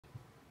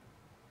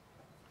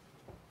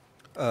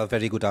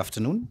Very good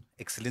afternoon,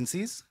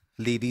 Excellencies,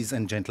 ladies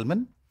and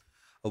gentlemen.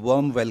 A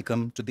warm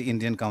welcome to the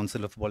Indian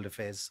Council of World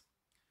Affairs.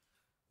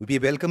 We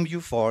welcome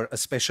you for a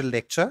special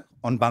lecture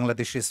on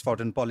Bangladesh's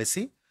foreign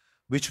policy,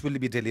 which will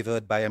be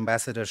delivered by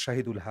Ambassador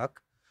Shahidul Haque,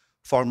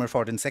 former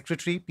Foreign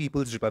Secretary,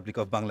 People's Republic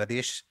of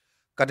Bangladesh,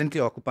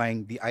 currently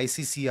occupying the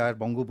ICCR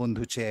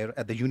Bangabandhu chair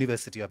at the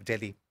University of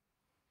Delhi.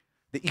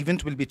 The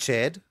event will be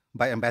chaired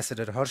by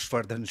Ambassador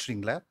Vardhan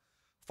Shringla,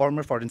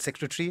 former Foreign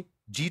Secretary,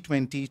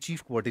 G20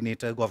 Chief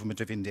Coordinator,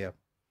 Government of India.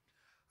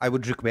 I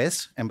would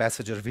request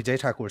Ambassador Vijay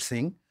Thakur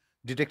Singh,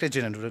 Director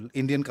General,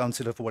 Indian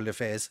Council of World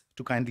Affairs,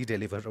 to kindly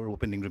deliver our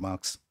opening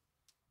remarks.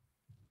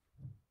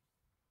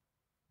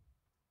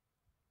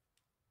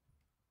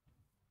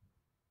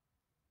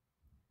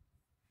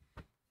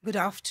 Good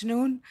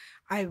afternoon.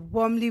 I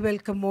warmly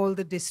welcome all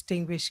the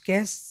distinguished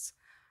guests,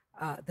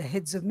 the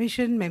heads of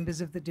mission,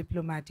 members of the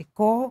Diplomatic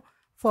Corps,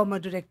 former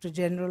Director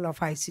General of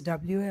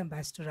ICW,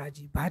 Ambassador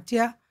Rajiv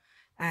Bhatia,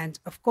 and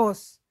of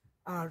course,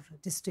 our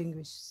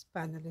distinguished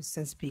panelists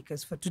and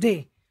speakers for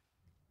today.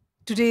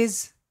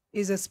 Today's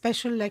is a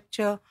special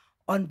lecture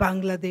on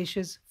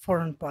Bangladesh's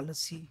foreign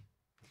policy.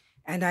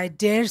 And I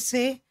dare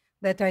say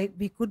that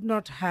we could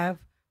not have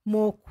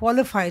more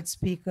qualified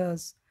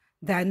speakers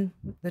than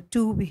the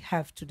two we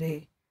have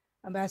today.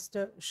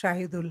 Ambassador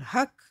Shahidul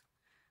Haque,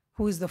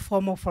 who is the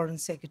former Foreign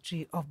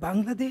Secretary of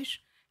Bangladesh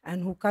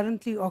and who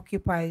currently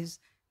occupies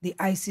the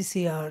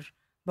ICCR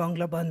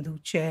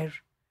Bangabandhu chair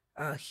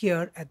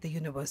here at the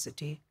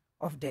University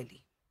of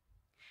Delhi.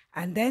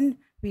 And then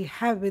we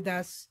have with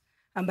us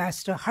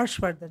Ambassador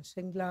Harshvardhan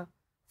Shringla,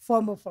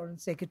 former Foreign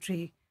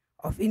Secretary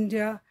of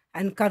India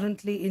and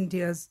currently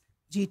India's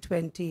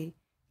G20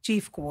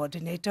 Chief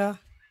Coordinator.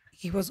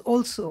 He was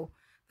also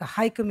the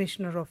High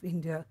Commissioner of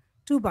India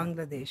to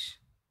Bangladesh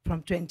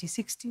from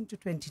 2016 to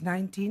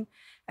 2019,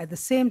 at the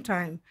same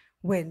time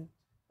when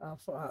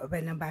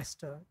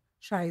Ambassador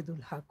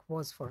Shahidul Haque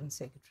was Foreign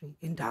Secretary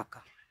in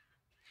Dhaka.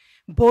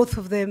 Both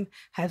of them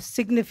have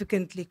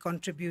significantly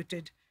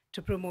contributed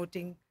to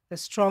promoting the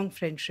strong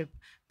friendship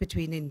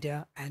between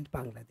India and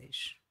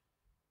Bangladesh.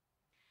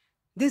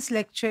 This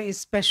lecture is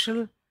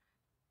special,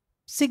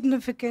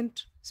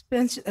 significant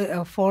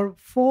for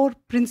four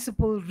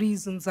principal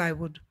reasons, I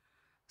would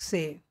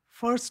say.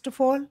 First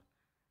of all,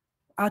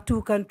 our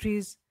two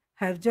countries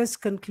have just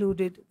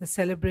concluded the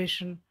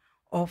celebration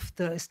of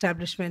the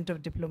establishment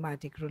of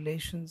diplomatic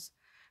relations.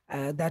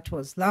 That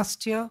was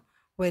last year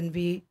when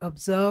we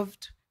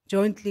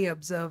jointly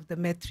observed the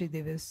Maitri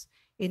Divas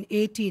in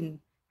 18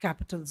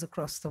 capitals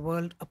across the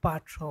world,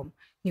 apart from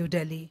New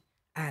Delhi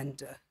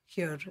and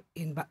here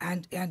in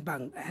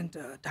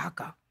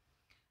Dhaka.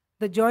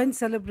 The joint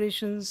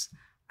celebrations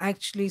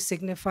actually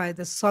signify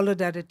the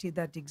solidarity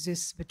that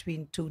exists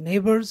between two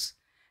neighbors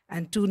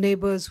and two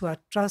neighbors who are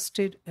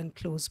trusted and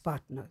close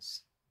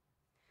partners.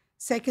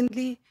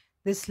 Secondly,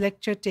 this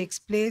lecture takes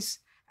place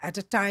at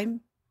a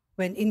time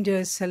when India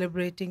is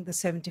celebrating the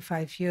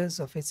 75 years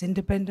of its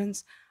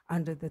independence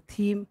under the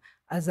theme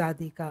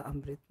Azadi Ka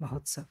Amrit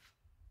Mahotsav.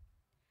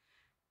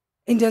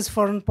 India's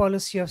foreign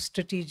policy of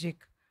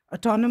strategic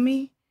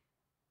autonomy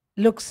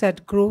looks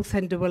at growth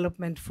and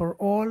development for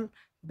all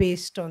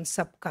based on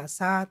Sabka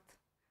Saath,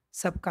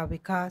 Sabka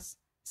Vikas,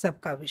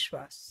 Sabka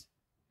Vishwas,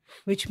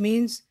 which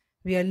means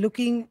we are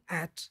looking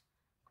at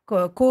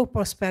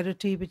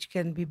co-prosperity which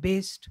can be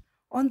based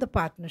on the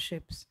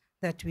partnerships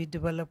that we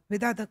develop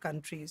with other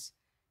countries,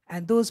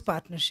 and those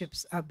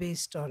partnerships are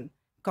based on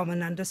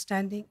common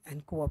understanding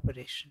and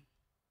cooperation.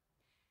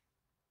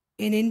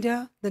 In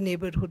India, the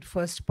neighborhood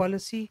first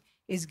policy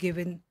is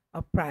given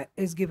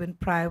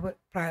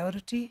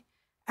priority,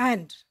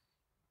 and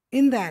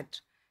in that,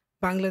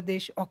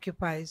 Bangladesh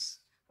occupies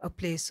a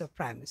place of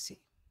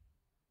primacy.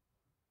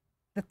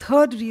 The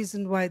third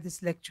reason why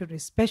this lecture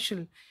is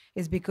special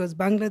is because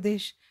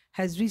Bangladesh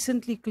has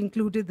recently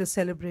concluded the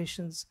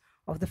celebrations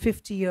of the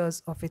 50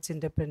 years of its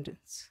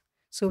independence.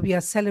 So we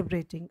are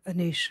celebrating a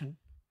nation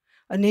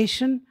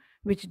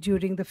which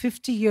during the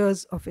 50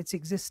 years of its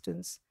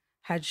existence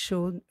had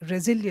shown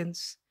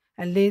resilience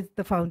and laid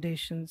the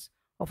foundations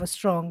of a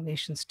strong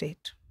nation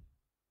state.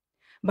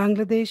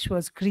 Bangladesh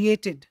was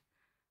created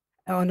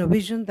on a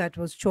vision that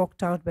was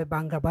chalked out by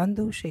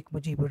Bangabandhu Sheikh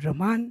Mujibur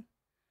Rahman,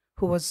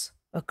 who was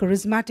a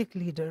charismatic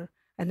leader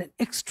and an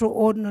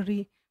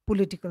extraordinary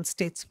political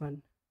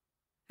statesman.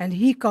 And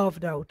he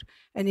carved out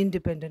an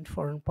independent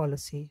foreign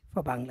policy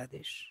for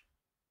Bangladesh.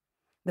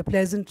 The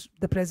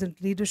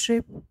present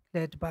leadership,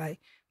 led by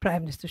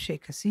Prime Minister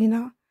Sheikh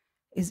Hasina,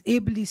 is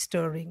ably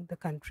stirring the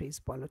country's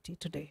polity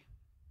today.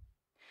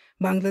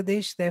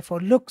 Bangladesh therefore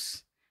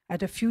looks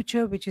at a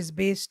future which is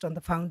based on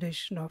the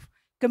foundation of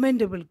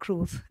commendable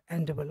growth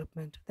and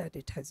development that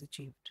it has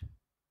achieved.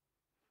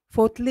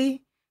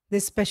 Fourthly,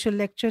 this special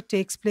lecture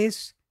takes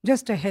place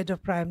just ahead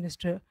of Prime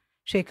Minister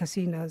Sheikh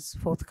Hasina's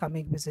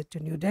forthcoming visit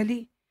to New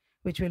Delhi,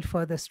 which will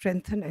further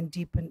strengthen and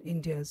deepen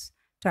India's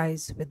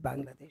ties with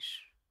Bangladesh.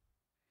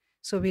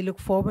 So we look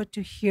forward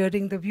to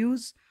hearing the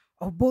views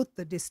of both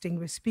the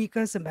distinguished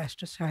speakers,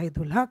 Ambassador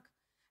Shahidul Haque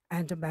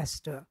and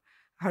Ambassador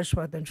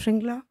Harshvardhan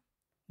Shringla.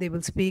 They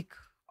will speak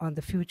on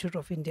the future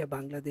of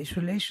India-Bangladesh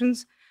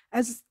relations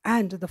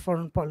and the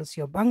foreign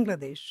policy of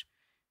Bangladesh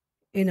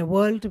in a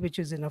world which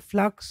is in a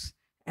flux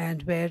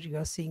and where you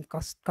are seeing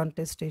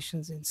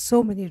contestations in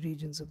so many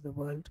regions of the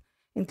world,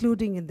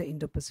 including in the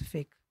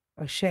Indo-Pacific,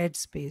 a shared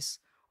space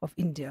of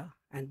India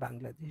and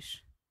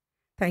Bangladesh.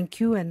 Thank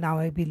you, and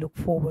now we look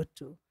forward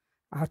to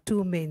our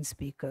two main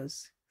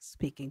speakers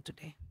speaking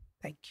today.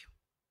 Thank you.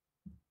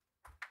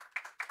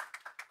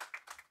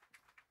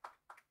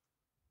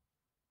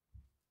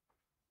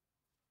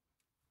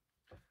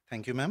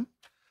 Thank you, ma'am.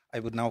 I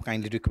would now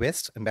kindly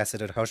request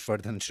Ambassador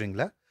Vardhan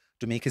Shringla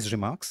to make his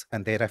remarks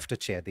and thereafter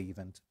chair the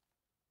event.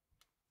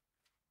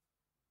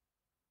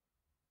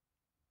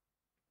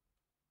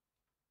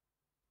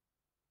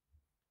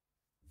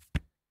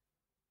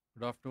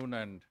 Good afternoon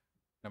and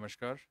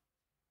namaskar.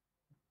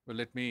 Well,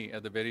 let me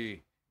at the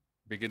very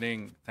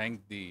beginning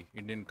thank the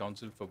Indian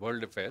Council for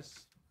World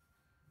Affairs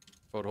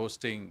for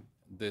hosting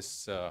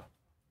this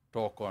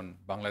talk on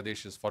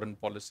Bangladesh's foreign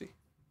policy.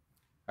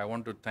 I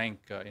want to thank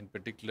in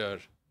particular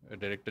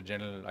Director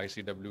General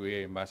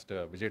ICWA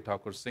Ambassador Vijay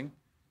Thakur Singh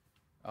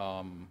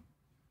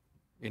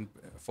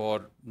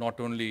for not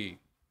only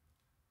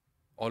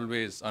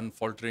always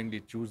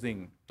unfalteringly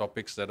choosing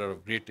topics that are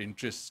of great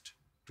interest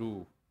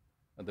to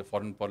the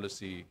foreign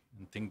policy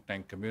and think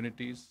tank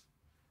communities.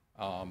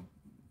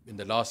 In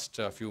the last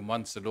few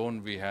months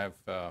alone, we have,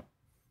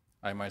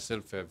 I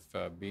myself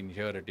have been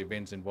here at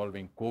events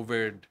involving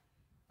COVID,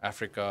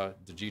 Africa,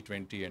 the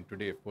G20, and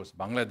today, of course,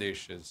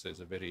 Bangladesh is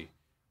a very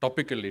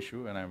topical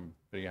issue, and I'm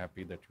very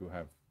happy that you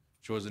have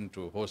chosen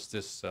to host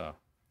this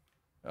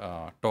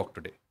talk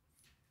today.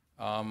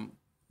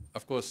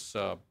 Of course,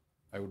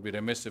 I would be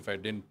remiss if I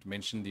didn't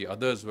mention the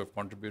others who have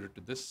contributed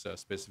to this,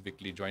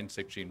 specifically Joint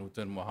Secretary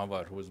Nutan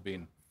Mahawar, who has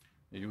been,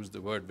 used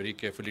the word very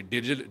carefully,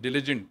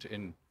 diligent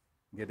in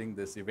getting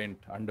this event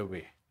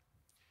underway.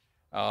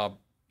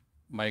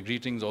 My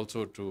greetings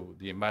also to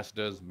the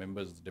ambassadors,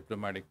 members of the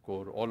diplomatic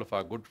corps, all of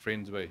our good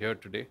friends who are here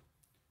today.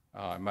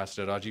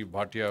 Ambassador Rajiv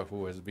Bhatia,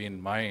 who has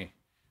been my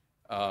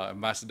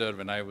ambassador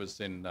when I was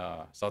in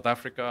South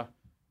Africa,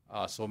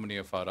 so many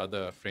of our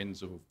other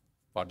friends who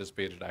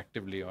participated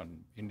actively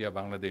on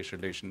India-Bangladesh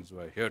relations who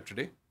are here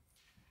today.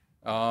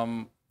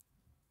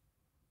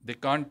 There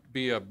can't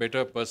be a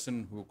better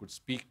person who could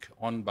speak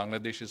on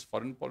Bangladesh's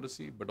foreign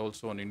policy, but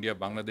also on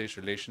India-Bangladesh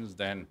relations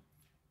than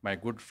my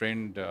good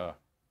friend,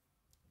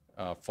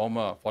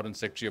 former Foreign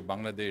Secretary of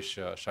Bangladesh,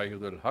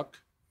 Shahidul Haque,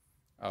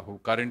 who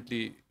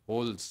currently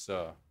holds,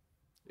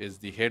 is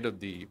the head of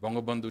the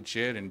Bangabandhu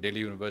Chair in Delhi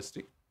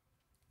University.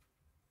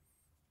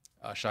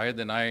 Shahid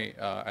and I,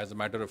 as a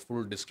matter of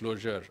full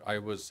disclosure, I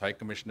was High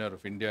Commissioner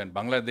of India in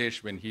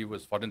Bangladesh when he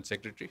was Foreign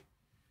Secretary.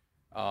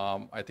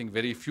 I think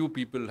very few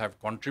people have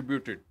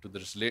contributed to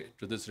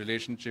this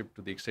relationship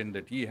to the extent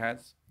that he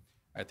has.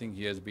 I think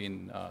he has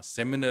been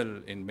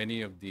seminal in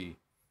many of the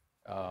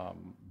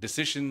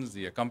decisions,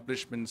 the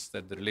accomplishments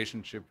that the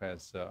relationship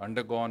has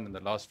undergone in the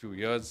last few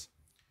years.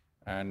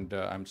 And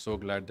I'm so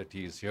glad that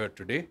he is here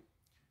today.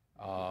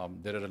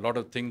 There are a lot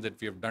of things that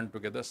we have done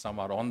together. Some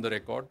are on the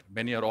record,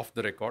 many are off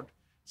the record.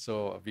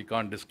 So we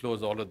can't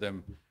disclose all of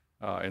them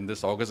in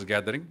this August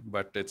gathering,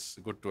 but it's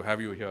good to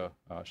have you here,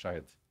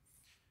 Shahid.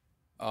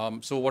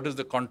 So what is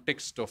the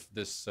context of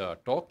this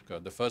talk?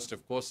 The first,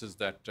 of course, is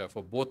that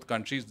for both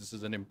countries, this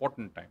is an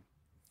important time.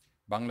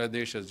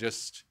 Bangladesh has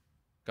just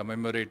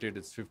commemorated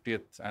its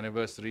 50th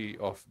anniversary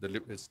of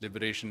its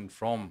liberation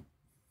from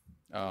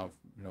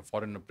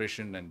foreign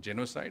oppression and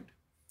genocide.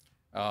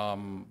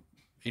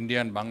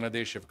 India and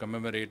Bangladesh have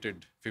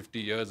commemorated 50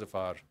 years of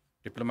our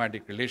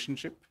diplomatic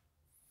relationship.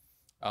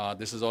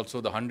 This is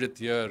also the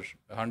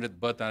 100th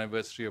birth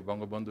anniversary of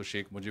Bangabandhu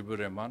Sheikh Mujibur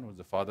Rahman, who was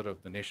the father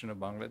of the nation of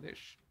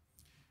Bangladesh.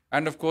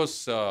 And of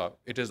course,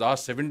 it is our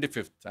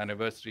 75th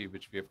anniversary,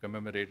 which we have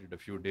commemorated a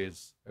few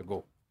days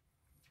ago.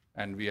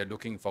 And we are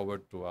looking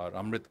forward to our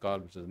Amrit Kal,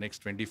 which is the next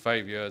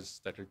 25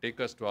 years, that will take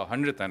us to our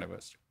 100th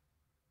anniversary.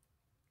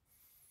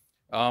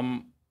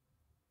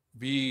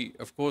 We,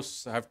 of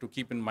course, have to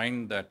keep in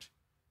mind that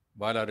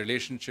while our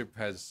relationship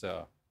has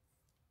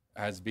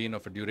been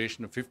of a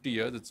duration of 50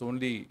 years, it's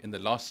only in the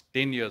last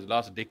 10 years,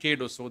 last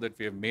decade or so, that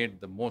we have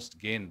made the most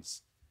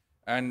gains.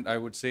 And I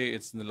would say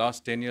it's in the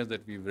last 10 years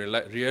that we've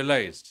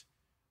realized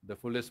the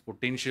fullest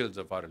potentials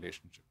of our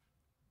relationship.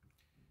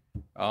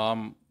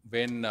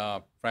 When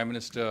Prime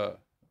Minister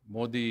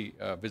Modi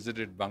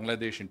visited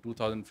Bangladesh in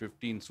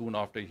 2015, soon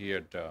after he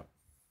had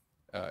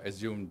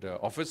assumed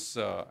office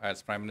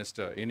as Prime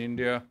Minister in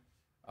India,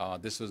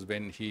 this was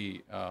when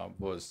he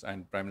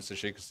and Prime Minister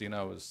Sheikh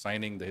Hasina was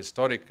signing the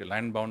historic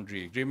land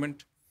boundary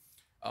agreement.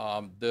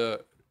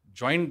 The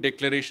joint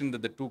declaration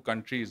that the two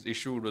countries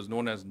issued was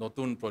known as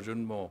Notun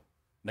Projunmo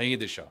Nayi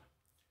Disha,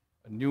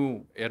 a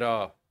new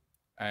era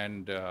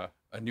and a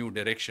new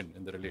direction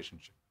in the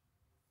relationship.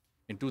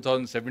 In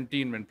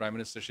 2017, when Prime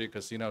Minister Sheikh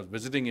Hasina was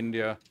visiting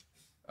India,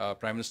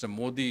 Prime Minister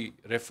Modi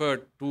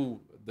referred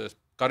to the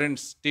current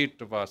stage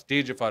of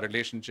our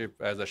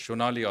relationship as a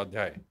Shonali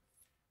Adhyay,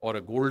 or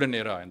a golden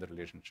era in the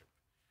relationship.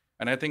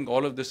 And I think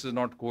all of this is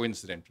not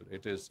coincidental.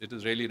 It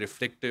is really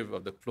reflective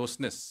of the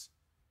closeness,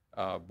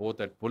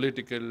 both at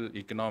political,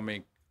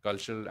 economic,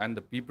 cultural, and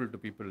the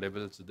people-to-people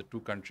levels that the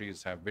two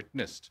countries have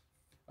witnessed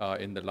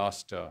in the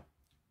last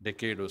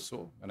decade or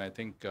so. And I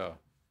think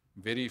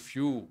very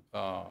few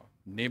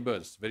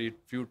neighbors, very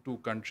few two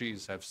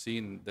countries have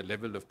seen the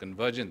level of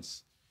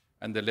convergence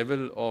and the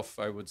level of,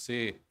 I would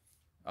say,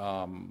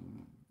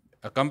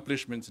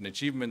 accomplishments and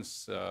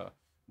achievements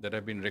that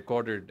have been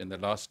recorded in the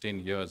last 10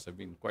 years have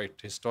been quite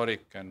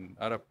historic and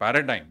are a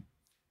paradigm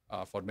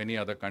for many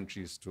other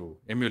countries to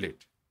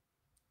emulate.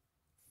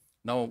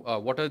 Now,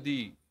 what are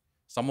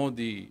some of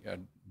the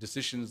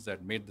decisions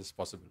that made this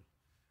possible?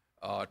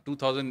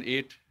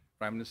 2008,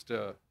 Prime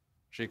Minister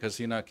Sheikh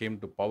Hasina came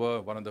to power.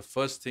 One of the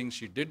first things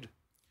she did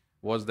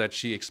was that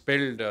she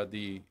expelled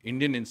the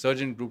Indian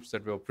insurgent groups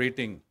that were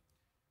operating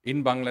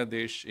in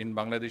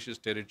Bangladesh's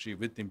territory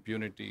with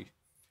impunity.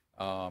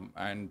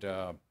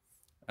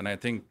 And I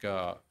think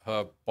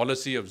her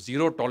policy of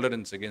zero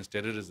tolerance against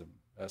terrorism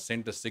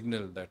sent a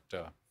signal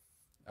that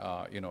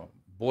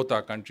both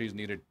our countries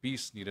needed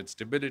peace, needed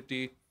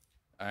stability,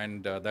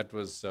 and that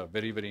was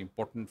very, very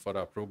important for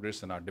our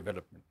progress and our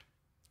development.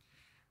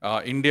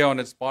 India, on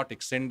its part,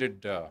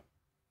 extended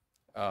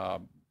I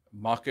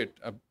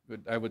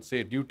would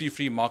say,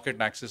 duty-free market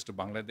access to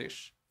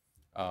Bangladesh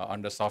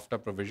under SAFTA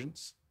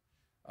provisions.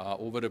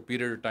 Over a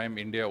period of time,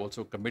 India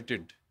also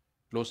committed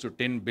close to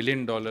 $10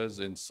 billion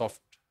in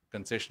soft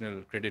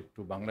concessional credit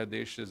to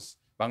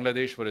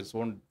Bangladesh for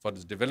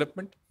its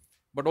development,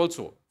 but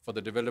also for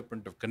the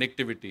development of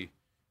connectivity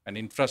and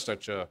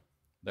infrastructure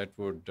that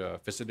would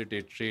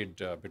facilitate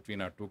trade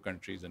between our two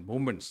countries and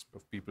movements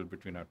of people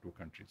between our two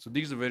countries. So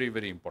these are very,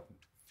 very important.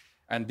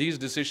 And these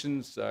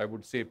decisions, I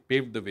would say,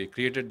 paved the way,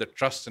 created the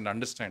trust and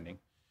understanding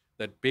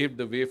that paved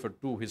the way for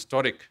two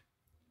historic,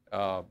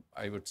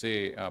 I would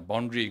say,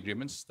 boundary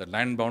agreements, the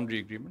land boundary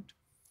agreement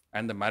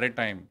and the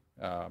maritime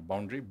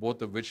boundary,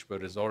 both of which were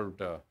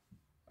resolved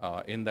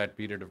in that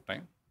period of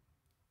time.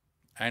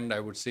 And I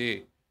would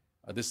say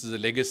this is a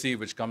legacy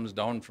which comes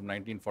down from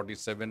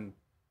 1947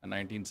 and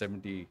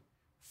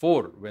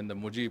 1974 when the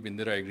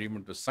Mujib-Indira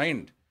agreement was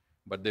signed.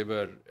 But there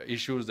were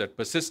issues that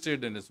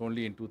persisted, and it's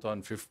only in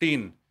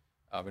 2015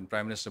 when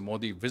Prime Minister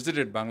Modi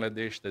visited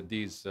Bangladesh that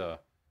these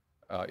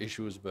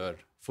issues were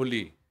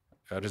fully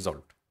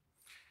resolved.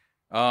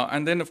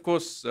 And then, of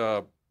course,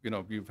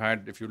 we've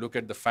had, if you look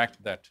at the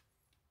fact that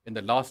in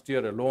the last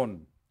year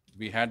alone,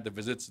 we had the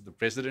visits of the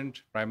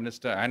President, Prime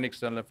Minister, and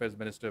External Affairs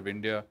Minister of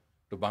India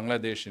to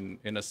Bangladesh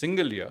in a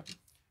single year.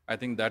 I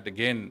think that,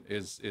 again,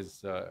 is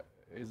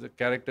a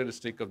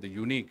characteristic of the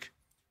unique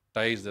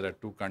ties that our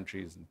two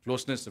countries and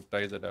closeness of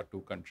ties that our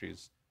two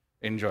countries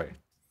enjoy.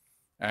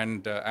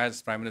 And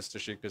as Prime Minister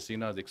Sheikh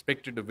Hasina is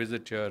expected to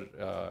visit here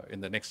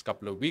in the next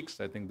couple of weeks,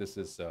 I think this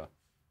is a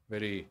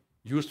very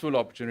useful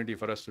opportunity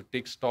for us to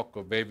take stock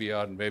of where we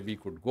are and where we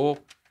could go.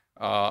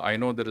 I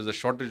know there is a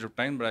shortage of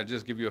time, but I'll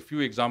just give you a few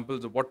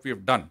examples of what we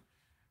have done.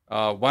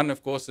 One,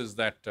 of course, is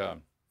that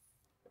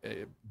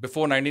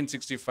before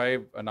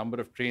 1965, a number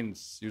of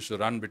trains used to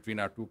run between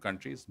our two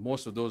countries.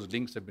 Most of those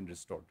links have been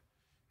restored.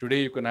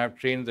 Today, you can have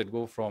trains that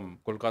go from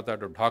Kolkata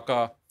to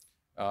Dhaka,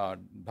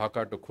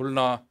 Dhaka to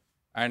Khulna,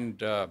 and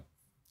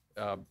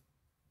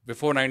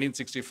before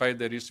 1965,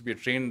 there used to be a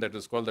train that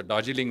was called the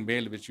Darjeeling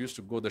Mail, which used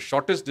to go the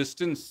shortest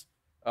distance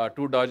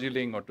to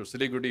Darjeeling or to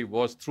Siliguri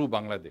was through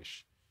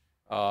Bangladesh.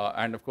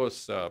 And of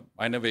course,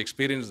 I never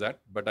experienced that,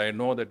 but I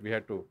know that we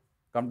had to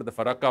come to the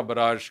Farakka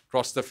barrage,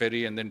 cross the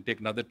ferry, and then take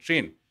another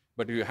train.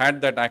 But if you had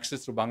that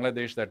access to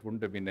Bangladesh, that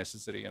wouldn't have been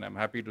necessary. And I'm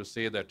happy to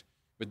say that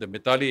with the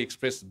Mithali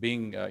Express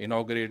being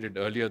inaugurated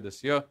earlier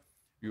this year,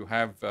 you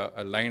have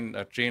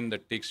a train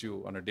that takes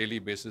you on a daily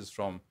basis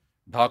from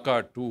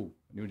Dhaka to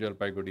New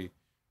Jalpaiguri.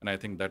 And I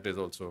think that is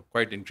also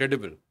quite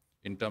incredible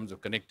in terms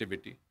of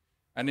connectivity.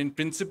 And in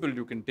principle,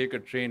 you can take a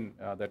train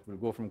that will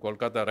go from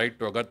Kolkata right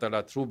to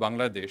Agartala through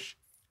Bangladesh.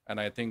 And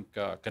I think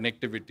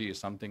connectivity is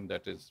something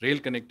that is, rail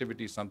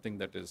connectivity is something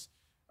that is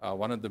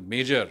one of the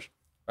major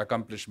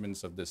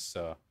accomplishments of this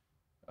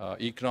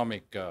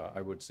economic,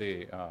 I would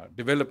say,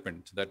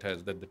 development that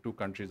the two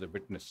countries have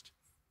witnessed.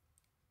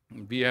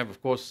 We have,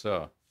 of course,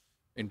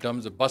 in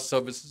terms of bus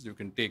services, you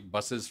can take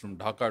buses from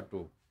Dhaka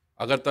to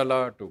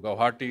Agartala, to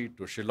Guwahati,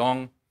 to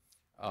Shillong.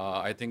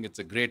 I think it's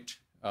a great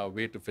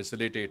way to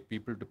facilitate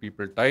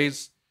people-to-people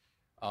ties.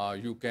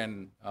 You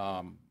can,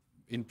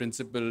 in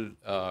principle,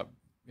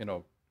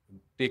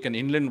 take an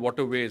inland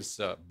waterways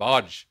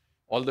barge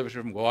all the way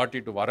from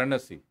Guwahati to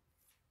Varanasi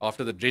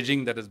after the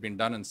dredging that has been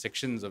done in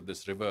sections of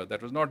this river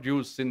that was not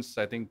used since,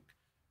 I think,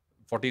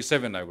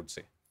 47, I would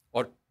say,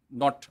 or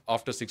not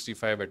after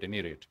 65 at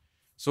any rate.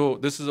 So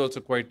this is also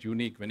quite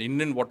unique when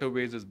inland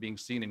waterways is being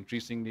seen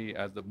increasingly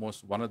as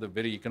one of the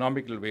very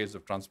economical ways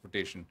of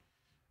transportation.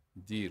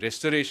 The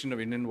restoration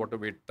of inland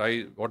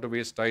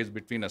waterways ties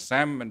between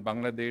Assam and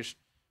Bangladesh,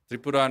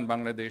 Tripura and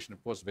Bangladesh, and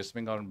of course West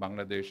Bengal and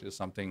Bangladesh is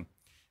something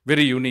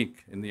very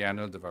unique in the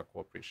annals of our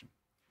cooperation.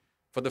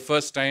 For the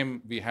first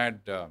time, we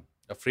had a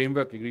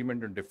framework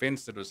agreement on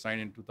defense that was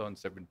signed in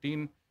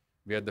 2017.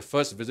 We had the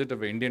first visit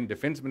of an Indian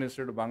defense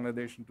minister to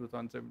Bangladesh in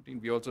 2017.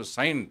 We also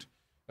signed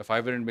a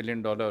 $500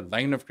 million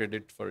line of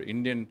credit for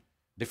Indian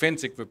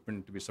defense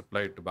equipment to be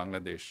supplied to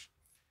Bangladesh.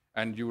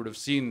 And you would have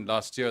seen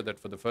last year that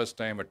for the first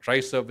time, a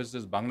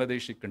tri-services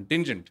Bangladeshi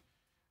contingent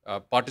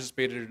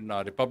participated in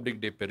our Republic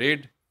Day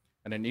parade,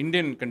 and an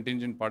Indian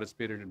contingent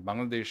participated in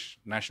Bangladesh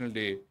National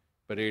Day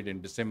parade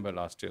in December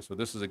last year. So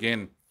this is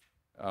again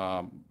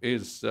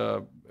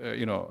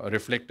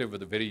reflective of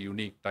the very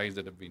unique ties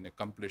that have been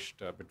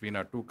accomplished between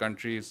our two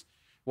countries.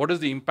 What is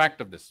the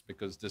impact of this?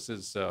 Because this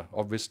is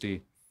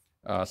obviously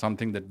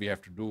something that we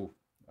have to do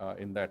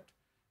in that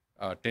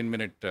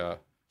 10-minute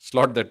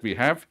slot that we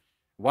have.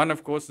 One,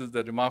 of course, is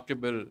the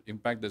remarkable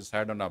impact that it's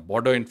had on our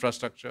border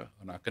infrastructure,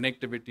 on our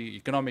connectivity,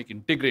 economic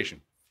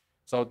integration.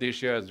 South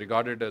Asia is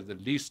regarded as the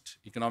least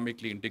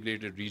economically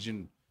integrated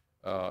region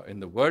in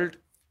the world.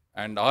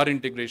 And our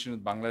integration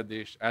with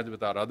Bangladesh, as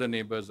with our other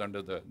neighbors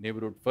under the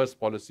Neighborhood First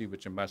policy,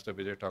 which Ambassador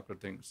Vijay Thakur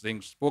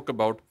Singh spoke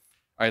about,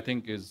 I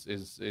think is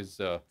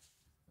a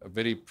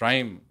very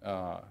prime,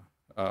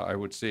 I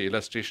would say,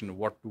 illustration of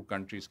what two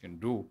countries can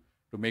do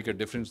to make a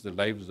difference in the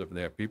lives of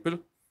their people.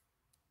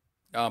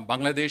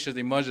 Bangladesh has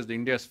emerged as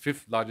India's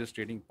 5th largest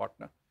trading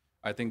partner.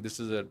 I think this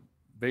is a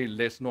very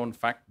less known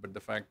fact,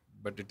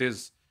 but it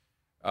is,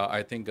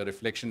 I think, a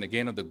reflection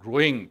again of the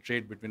growing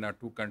trade between our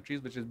two countries,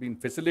 which has been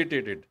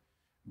facilitated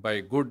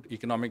by good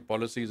economic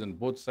policies on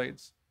both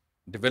sides,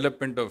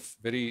 development of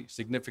very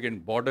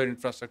significant border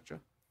infrastructure,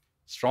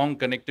 strong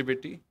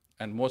connectivity,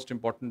 and most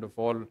important of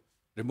all,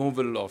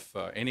 removal of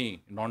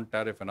any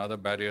non-tariff and other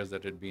barriers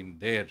that had been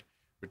there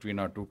between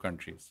our two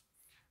countries.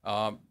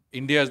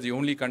 India is the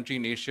only country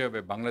in Asia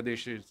where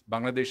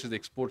Bangladesh's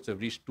exports have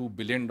reached $2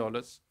 billion.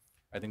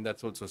 I think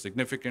that's also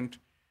significant.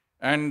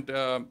 And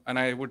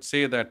I would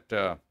say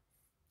that,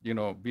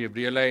 we have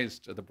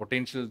realized the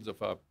potentials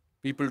of our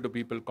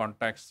people-to-people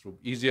contacts through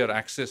easier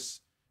access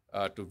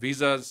to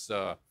visas.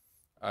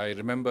 I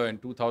remember in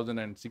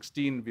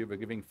 2016, we were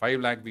giving 5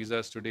 lakh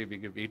visas. Today, we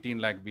give 18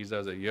 lakh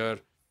visas a year.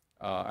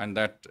 And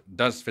that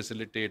does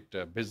facilitate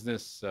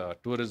business,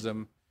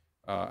 tourism,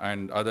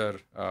 and other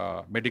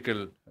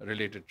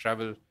medical-related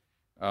travel.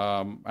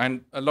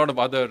 And a lot of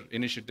other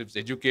initiatives.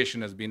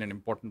 Education has been an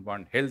important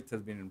one. Health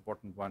has been an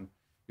important one.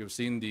 You've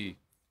seen the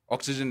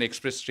Oxygen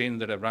Express trains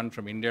that have run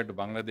from India to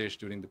Bangladesh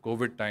during the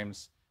COVID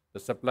times, the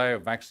supply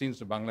of vaccines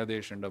to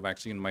Bangladesh under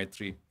Vaccine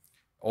Maitri,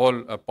 all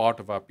a part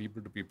of our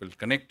people-to-people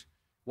connect.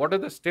 What are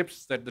the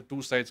steps that the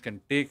two sides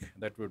can take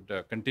that would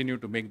continue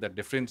to make that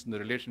difference in the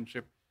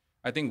relationship?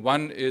 I think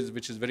one is,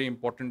 which is very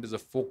important, is a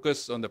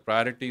focus on the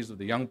priorities of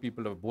the young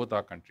people of both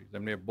our countries. I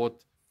mean, we are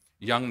both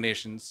young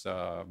nations,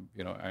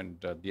 and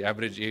the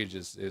average age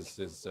is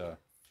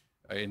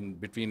in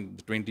between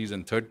the 20s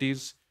and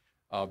 30s.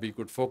 We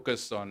could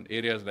focus on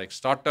areas like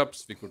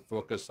startups. We could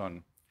focus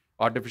on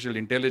artificial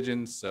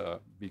intelligence.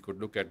 We could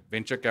look at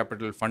venture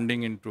capital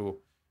funding into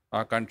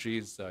our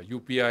countries.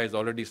 UPI is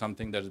already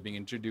something that is being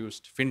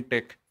introduced.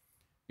 FinTech,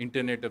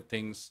 Internet of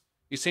Things.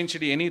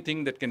 Essentially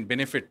anything that can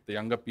benefit the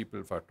younger people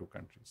of our two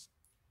countries.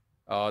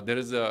 There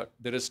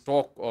is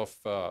talk of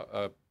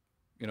a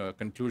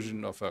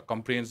conclusion of a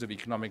comprehensive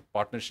economic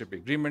partnership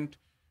agreement.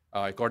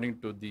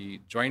 According to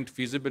the joint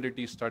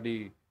feasibility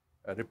study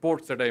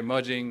reports that are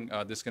emerging,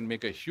 this can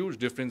make a huge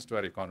difference to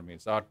our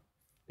economies. Our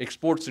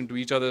exports into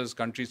each other's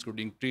countries could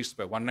increase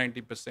by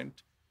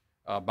 190%.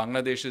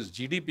 Bangladesh's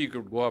GDP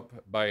could go up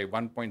by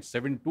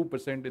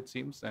 1.72%, it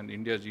seems, and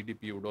India's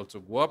GDP would also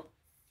go up.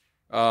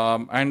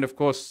 And of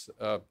course,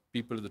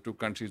 people of the two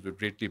countries would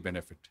greatly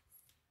benefit.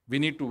 We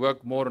need to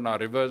work more on our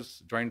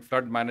rivers, joint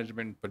flood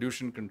management,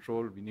 pollution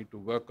control. We need to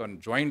work on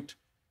joint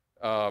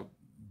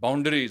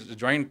boundaries,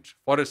 joint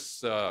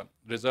forest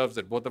reserves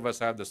that both of us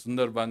have, the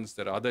Sundarbans.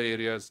 There are other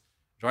areas.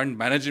 Joint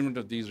management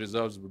of these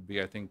reserves would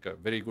be, I think, a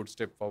very good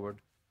step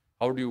forward.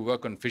 How do you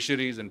work on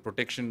fisheries and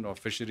protection of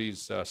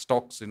fisheries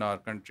stocks in our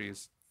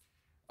countries?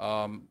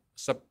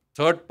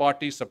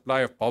 Third-party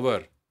supply of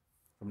power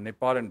from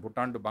Nepal and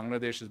Bhutan to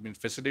Bangladesh has been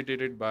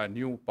facilitated by a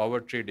new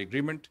power trade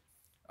agreement.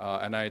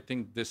 And I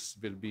think this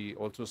will be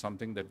also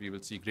something that we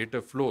will see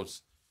greater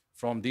flows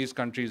from these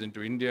countries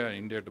into India,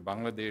 India to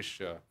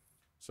Bangladesh.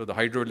 So the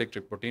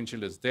hydroelectric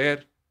potential is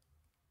there.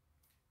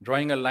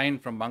 Drawing a line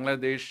from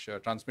Bangladesh, a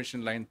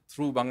transmission line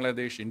through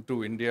Bangladesh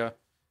into India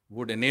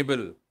would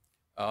enable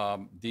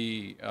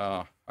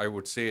I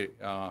would say,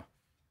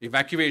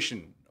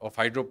 evacuation of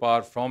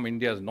hydropower from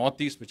India's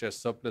northeast, which has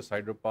surplus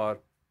hydropower,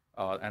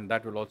 and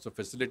that will also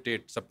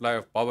facilitate supply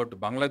of power to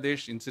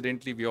Bangladesh.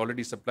 Incidentally, we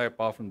already supply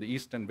power from the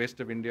east and west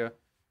of India,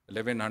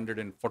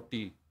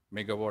 1,140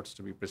 megawatts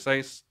to be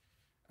precise,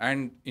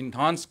 and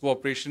enhanced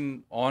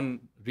cooperation on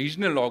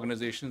regional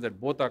organizations that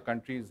both our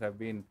countries have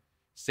been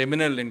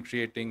seminal in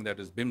creating,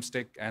 that is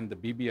BIMSTEC and the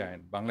BBI,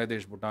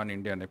 Bangladesh, Bhutan,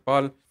 India,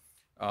 Nepal.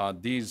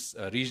 These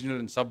regional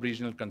and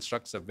sub-regional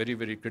constructs are very,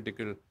 very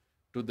critical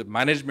to the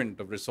management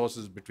of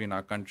resources between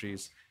our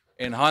countries,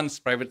 enhance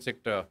private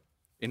sector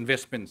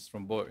investments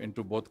from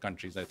into both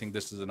countries. I think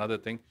this is another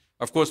thing.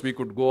 Of course, we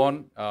could go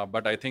on,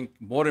 but I think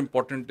more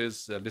important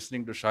is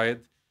listening to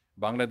Shahid.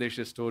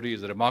 Bangladesh's story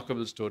is a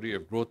remarkable story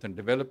of growth and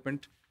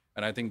development,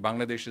 and I think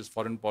Bangladesh's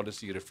foreign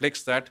policy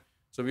reflects that.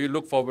 So we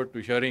look forward to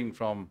hearing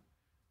from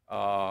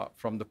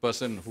the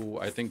person who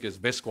I think is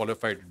best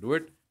qualified to do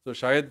it. So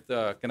Shahid,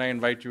 can I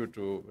invite you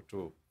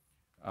to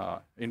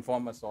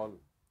inform us all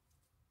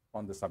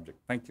on the subject?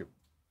 Thank you.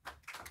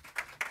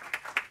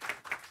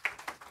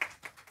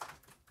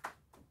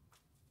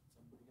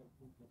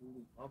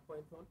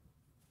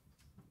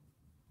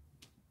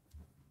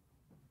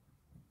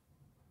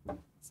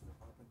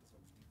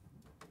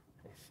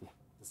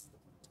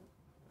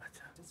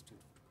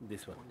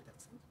 This one.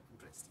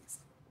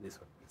 This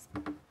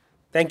one.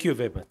 Thank you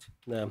very much.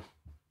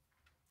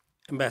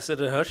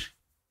 Ambassador Harsh,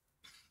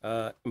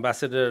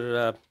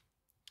 Ambassador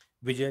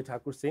Vijay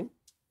Thakur Singh,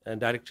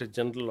 Director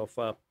General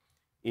of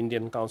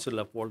Indian Council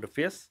of World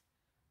Affairs,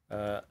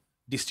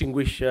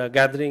 distinguished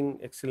gathering,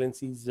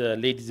 excellencies,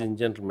 ladies and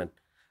gentlemen.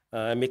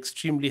 I'm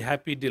extremely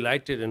happy,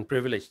 delighted, and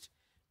privileged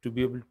to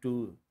be able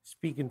to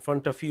speak in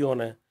front of you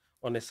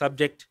on a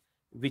subject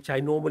which I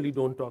normally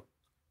don't talk.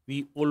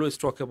 We always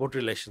talk about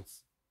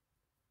relations,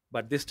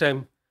 but this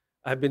time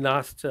I've been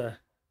asked to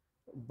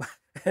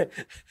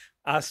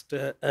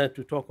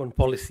talk on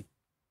policy.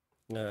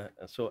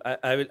 So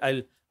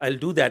I'll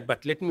do that.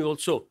 But let me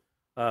also,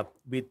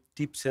 with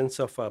deep sense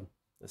of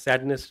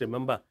sadness,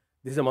 remember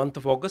this is the month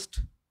of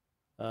August.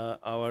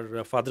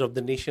 Our father of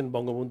the nation,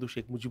 Bangabandhu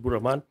Sheikh Mujibur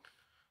Rahman,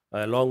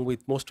 along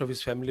with most of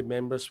his family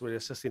members, were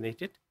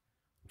assassinated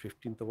on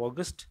 15th of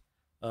August.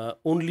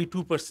 Only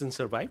 2 persons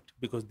survived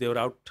because they were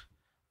out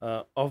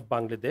of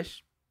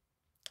Bangladesh,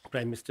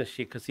 Prime Minister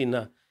Sheikh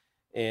Hasina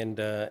and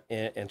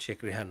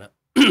Sheikh Rehana.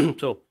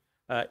 So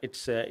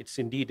it's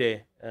indeed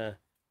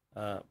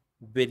a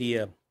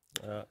very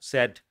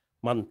sad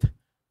month,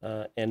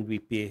 and we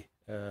pay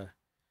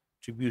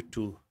tribute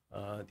to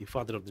the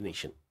father of the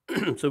nation.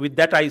 So with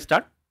that, I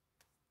start.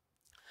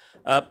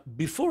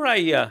 Before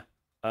I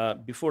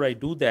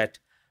do that,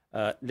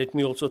 let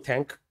me also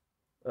thank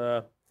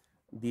the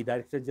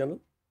Director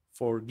General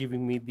for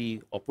giving me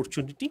the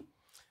opportunity.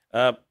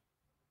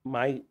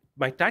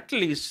 My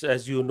title is,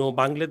 as you know,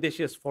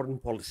 Bangladesh's foreign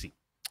policy.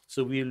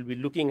 So we will be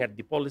looking at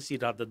the policy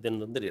rather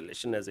than on the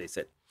relation, as I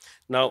said.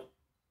 Now,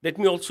 let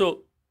me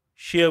also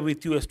share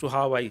with you as to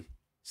how I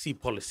see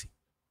policy,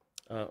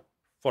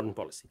 foreign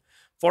policy.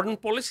 Foreign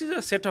policy is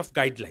a set of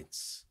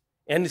guidelines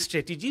and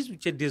strategies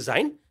which are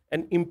designed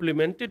and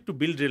implemented to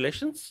build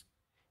relations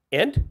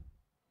and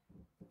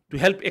to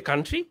help a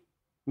country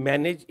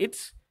manage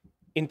its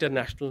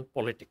international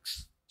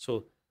politics.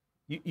 So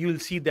you will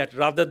see that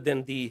rather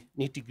than the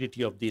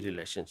nitty-gritty of the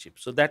relationship.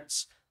 So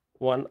that's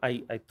one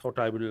I thought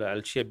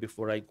I'll share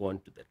before I go on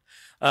to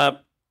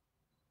that.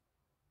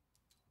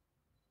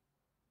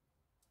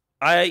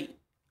 I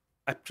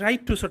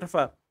tried to sort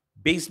of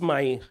base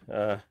my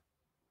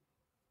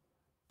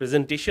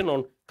presentation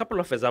on a couple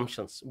of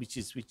assumptions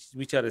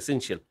which are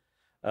essential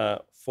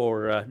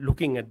for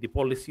looking at the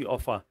policy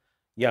of a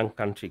young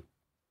country.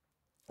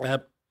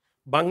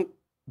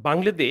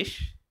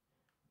 Bangladesh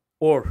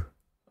or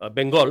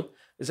Bengal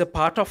is a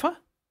part of a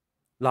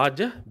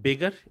larger,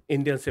 bigger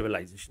Indian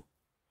civilization.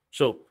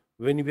 So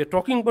when we are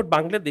talking about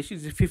Bangladesh,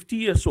 it's 50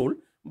 years old,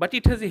 but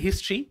it has a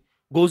history,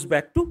 goes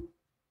back to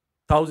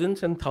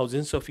thousands and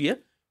thousands of years,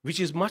 which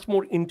is much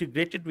more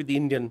integrated with the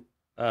Indian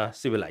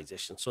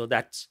civilization. So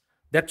that's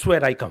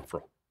where I come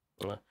from.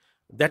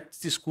 That's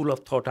the school of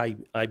thought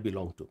I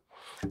belong to.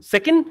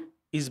 Second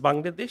is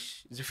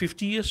Bangladesh is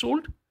 50 years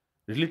old,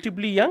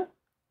 relatively young,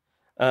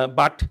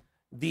 but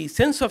the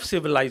sense of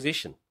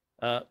civilization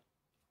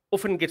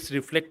often gets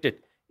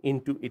reflected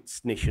into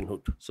its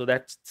nationhood. So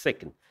that's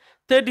second.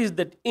 Third is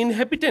that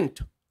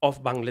inhabitant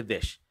of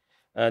Bangladesh,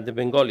 the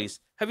Bengalis,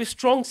 have a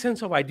strong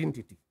sense of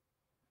identity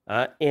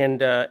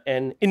and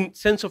in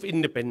sense of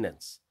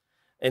independence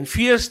and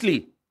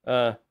fiercely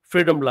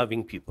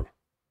freedom-loving people.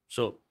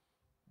 So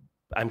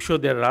I'm sure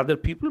there are other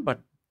people, but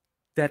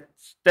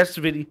that's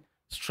very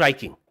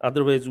striking.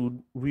 Otherwise,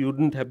 we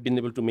wouldn't have been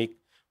able to make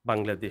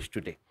Bangladesh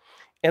today.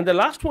 And the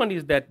last one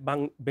is that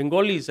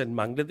Bengalis and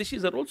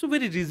Bangladeshis are also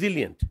very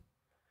resilient.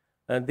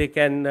 They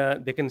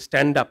can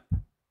stand up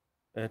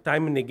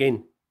time and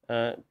again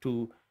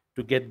to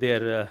get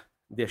their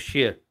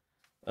share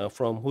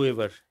from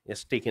whoever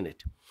has taken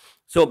it.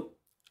 So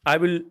I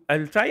will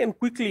try and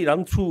quickly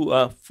run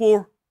through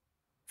 4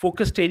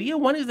 focused areas.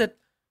 One is that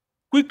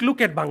quick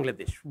look at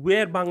Bangladesh,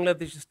 where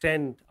Bangladesh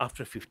stands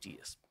after 50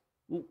 years.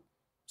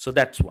 So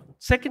that's one.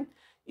 Second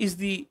is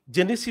the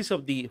genesis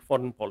of the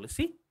foreign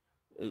policy,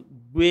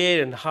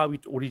 where and how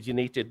it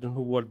originated and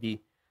who were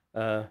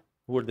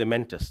the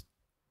mentors.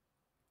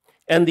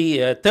 And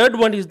the third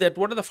one is that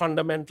what are the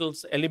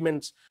fundamentals,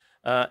 elements,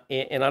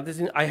 and other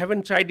things. I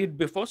haven't tried it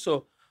before,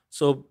 so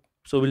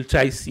we'll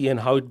try see and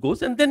how it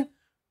goes, and then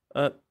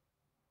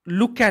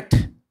look at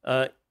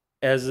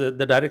as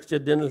the Director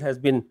General has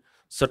been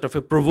sort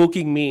of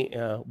provoking me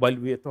while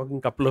we were talking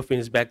a couple of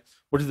minutes back.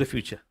 What is the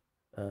future?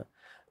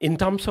 In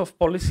terms of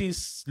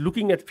policies,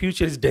 looking at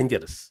future is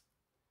dangerous.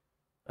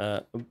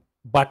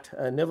 But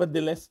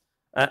nevertheless,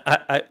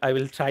 I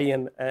will try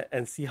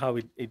and see how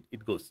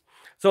it goes.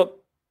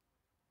 So,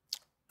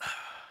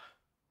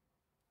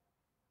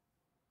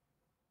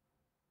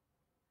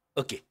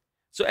 okay.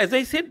 So as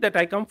I said, that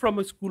I come from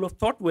a school of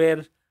thought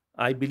where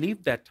I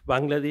believe that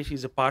Bangladesh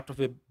is a part of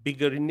a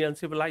bigger Indian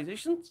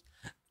civilizations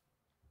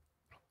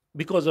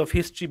because of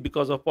history,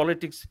 because of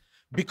politics,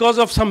 because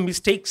of some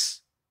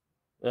mistakes,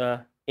 uh,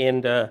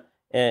 and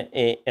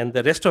and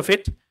the rest of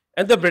it,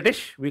 and the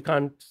British, we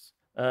can't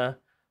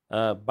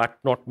but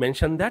not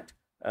mention that,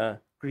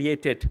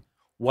 created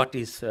what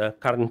is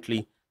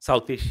currently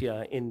South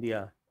Asia,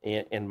 India,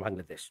 and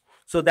Bangladesh.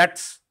 So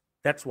that's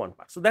one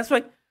part. So that's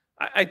why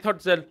I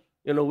thought that,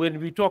 when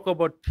we talk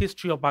about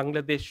history of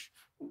Bangladesh,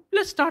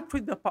 let's start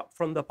with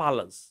from the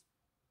Palas,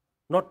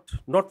 not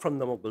from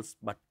the Mughals,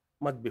 but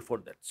much before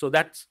that. So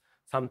that's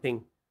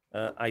something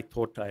I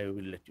thought I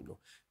will let you know.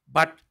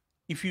 But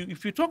if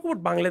you talk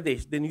about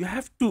Bangladesh, then you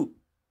have to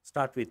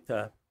start with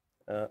the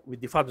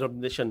father of the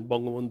nation,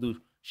 Bangabandhu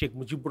Sheikh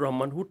Mujibur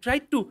Rahman, who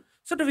tried to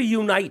sort of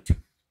unite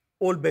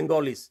all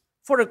Bengalis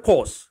for a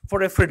cause,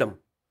 for a freedom,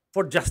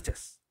 for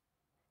justice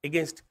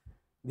against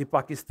the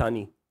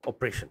Pakistani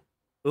oppression.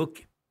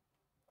 Okay,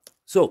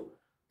 so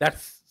that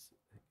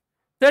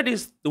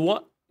is the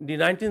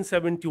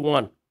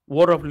 1971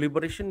 War of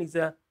Liberation is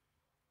a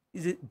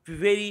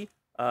very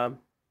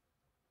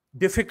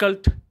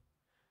difficult,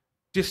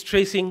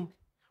 distressing,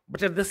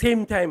 but at the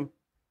same time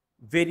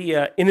very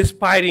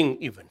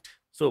inspiring event.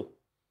 So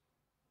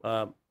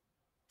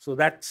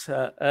that's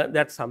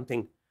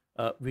something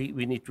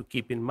we need to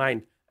keep in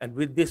mind. And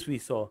with this, we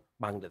saw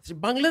Bangladesh.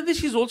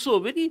 Bangladesh is also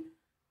very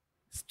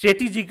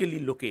strategically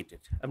located.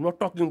 I'm not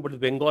talking about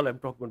Bengal. I'm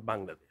talking about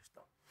Bangladesh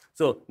now.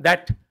 So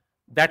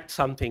that's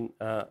something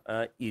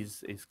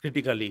is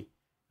critically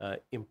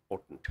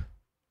important.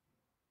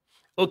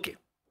 Okay.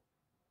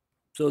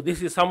 So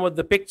this is some of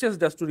the pictures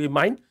just to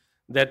remind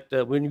that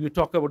when you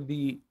talk about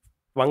the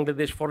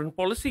Bangladesh foreign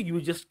policy, you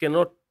just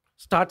cannot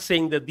start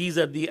saying that these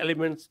are the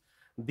elements,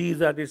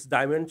 these are its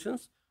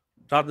dimensions,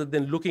 rather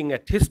than looking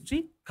at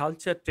history,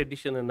 culture,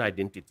 tradition, and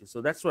identity.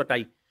 So that's what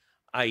I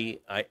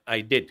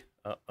did.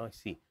 I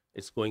see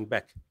it's going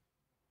back.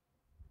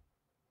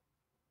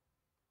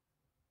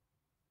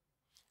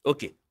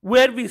 Okay,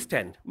 where we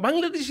stand.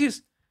 Bangladesh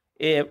is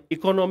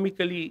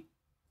economically,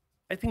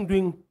 I think,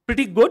 doing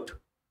pretty good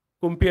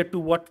compared to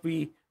what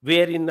we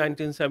were in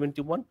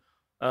 1971.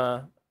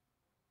 Our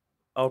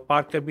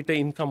per capita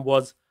income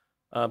was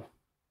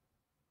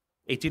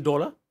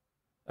 $80.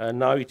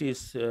 Now it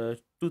is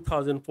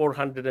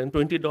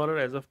 $2,420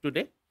 as of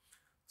today.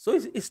 So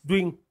it's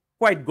doing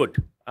quite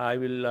good. I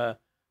will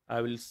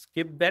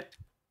skip that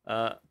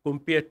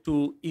compared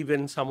to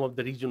even some of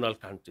the regional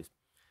countries.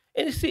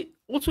 And you see,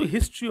 also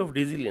history of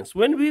resilience.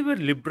 When we were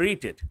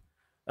liberated,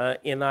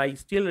 and I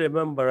still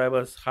remember I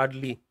was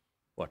hardly,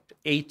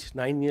 8,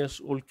 9 years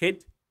old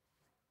kid,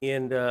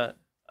 and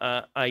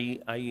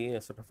I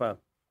sort of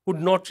could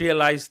not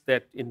realize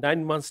that in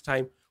 9 months'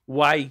 time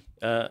why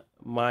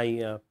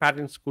my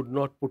parents could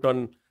not put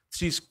on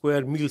 3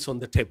 square meals on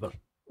the table.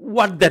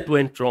 What that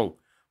went wrong.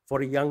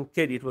 For a young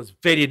kid, it was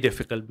very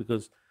difficult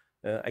because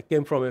I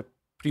came from a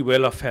pretty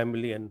well-off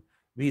family, and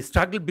we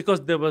struggled because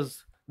there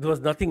was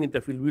nothing in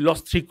the field. We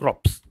lost 3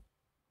 crops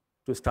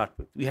to start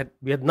with.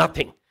 We had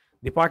nothing.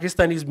 The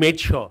Pakistanis made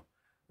sure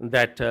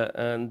that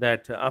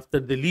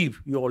after they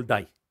leave, you all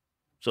die.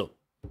 So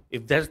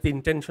if that's the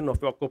intention of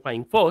the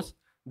occupying force,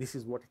 this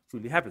is what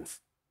actually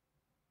happens.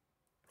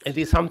 It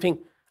is something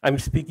I'm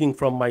speaking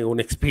from my own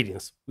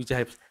experience, which I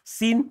have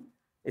seen.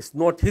 It's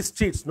not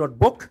history, it's not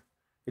book.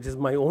 It is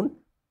my own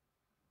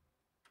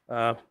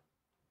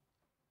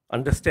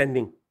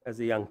understanding as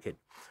a young kid.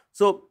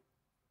 So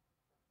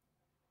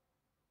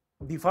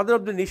the father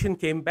of the nation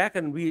came back,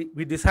 and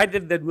we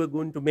decided that we're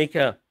going to make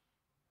a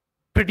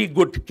pretty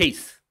good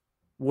case,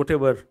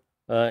 whatever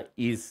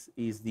is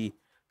the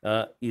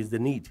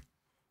need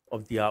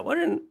of the hour.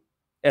 And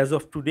as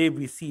of today,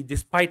 we see,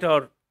 despite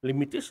our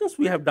limitations,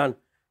 we have done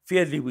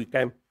fairly weak.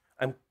 I'm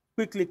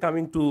quickly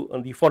coming to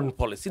the foreign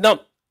policy.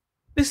 Now,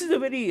 this is a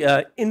very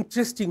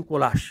interesting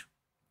collage,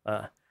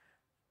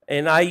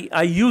 and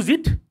I use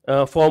it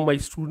for my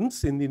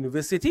students in the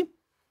university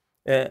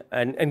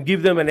and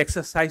give them an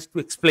exercise to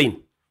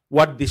explain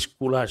what this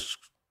collage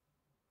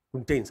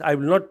contains. I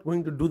will not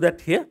going to do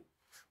that here,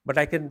 but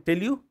I can tell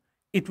you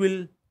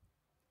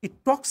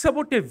it talks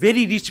about a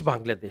very rich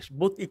Bangladesh,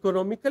 both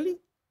economically,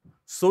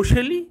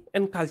 socially,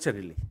 and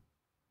culturally.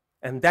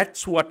 And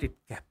that's what it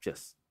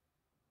captures.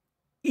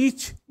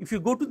 If you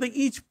go to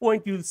each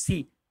point, you'll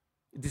see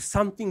it is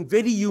something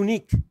very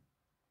unique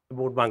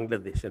about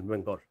Bangladesh and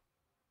Bengal.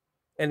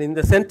 And in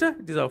the center,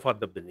 it is our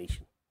father of the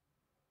nation.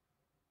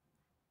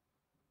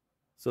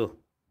 So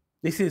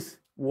this is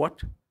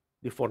what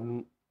the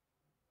foreign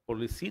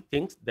policy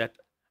thinks that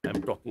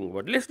I'm talking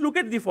about. Let's look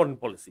at the foreign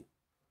policy.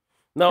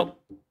 Now,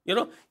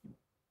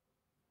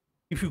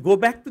 if you go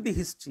back to the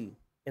history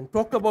and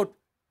talk about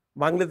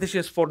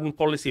Bangladesh's foreign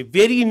policy,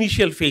 very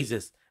initial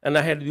phases, and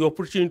I had the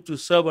opportunity to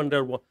serve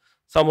under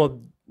some of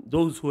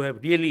those who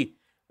have really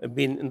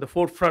been in the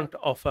forefront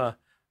of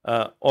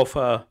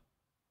of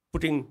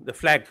putting the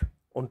flag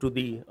onto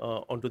the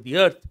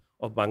earth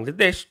of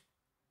Bangladesh,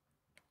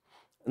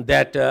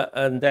 that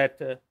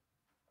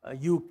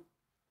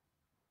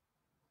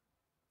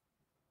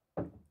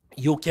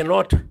you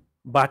cannot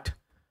but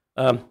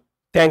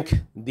thank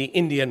the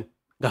Indian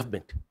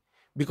government,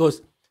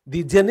 because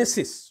the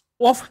genesis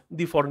of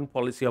the foreign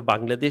policy of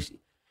Bangladesh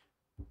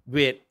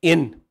were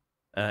in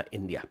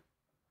India.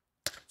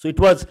 So it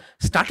was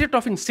started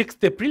off in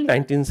 6th April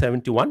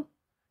 1971,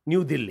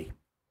 New Delhi,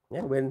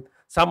 when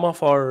some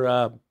of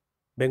our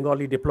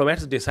Bengali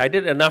diplomats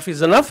decided enough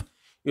is enough.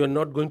 You are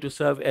not going to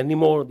serve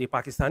anymore the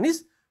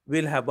Pakistanis.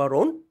 We'll have our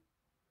own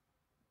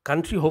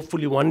country,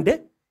 hopefully one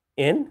day,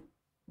 and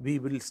we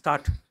will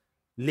start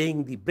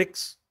laying the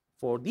bricks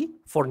for the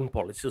foreign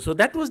policy. So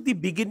that was the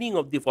beginning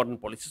of the foreign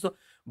policy. So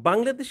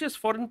Bangladesh's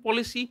foreign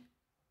policy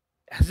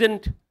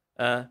hasn't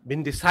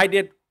been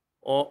decided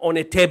on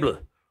a table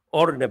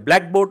or in a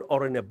blackboard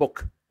or in a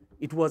book.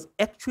 It was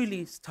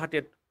actually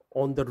started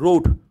on the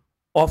road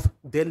of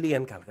Delhi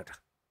and Calcutta,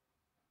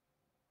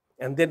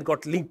 and then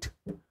got linked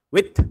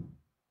with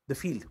the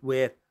field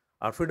where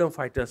our freedom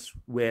fighters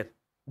were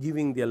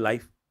giving their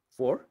life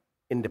for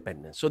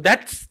independence. So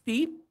that's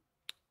the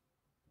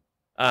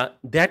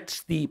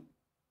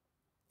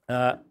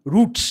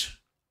roots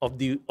of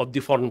the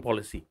foreign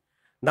policy.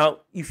 Now,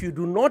 if you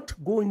do not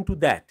go into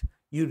that,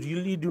 you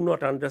really do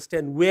not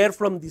understand where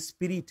from the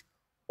spirit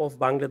of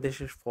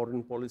Bangladesh's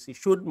foreign policy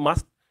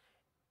must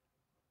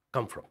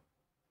come from.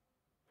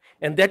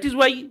 And that is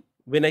why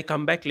when I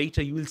come back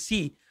later, you will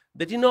see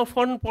that in our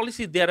foreign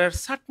policy, there are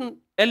certain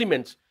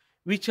elements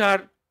which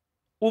are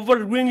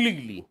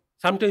overwhelmingly,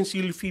 sometimes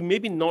you will feel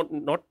maybe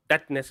not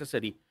that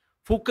necessary,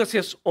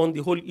 focuses on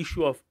the whole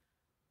issue of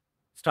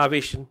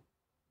starvation,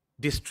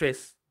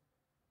 distress,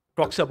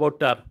 talks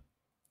about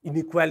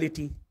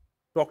inequality,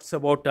 talks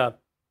about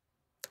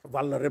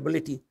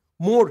vulnerability,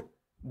 more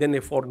than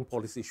a foreign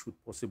policy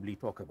should possibly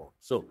talk about.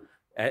 So,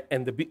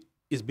 and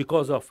is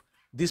because of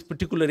this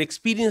particular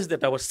experience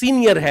that our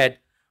senior had,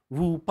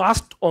 who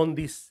passed on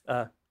this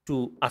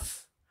to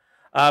us.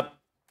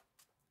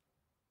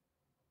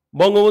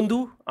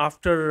 Bangabandhu,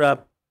 after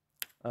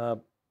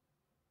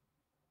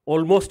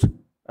almost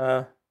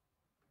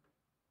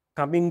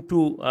coming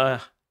to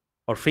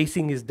or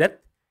facing his death,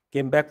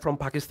 came back from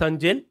Pakistan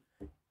jail,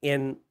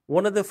 and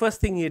one of the first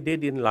thing he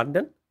did in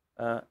London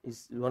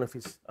is one of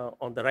his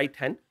on the right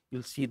hand.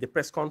 You'll see the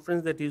press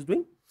conference that he's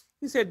doing.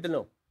 He said,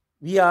 "No,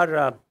 we are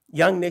a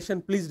young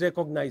nation. Please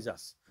recognize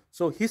us."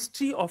 So,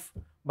 history of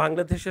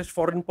Bangladesh's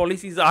foreign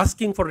policy is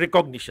asking for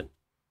recognition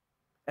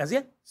as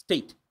a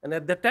state, and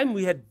at that time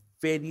we had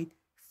very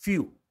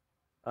few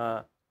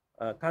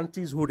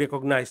countries who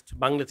recognized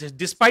Bangladesh,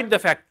 despite the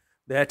fact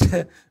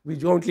that we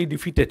jointly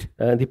defeated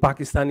the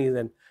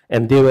Pakistanis,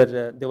 and they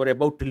were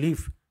about to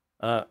leave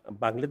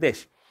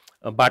Bangladesh.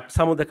 But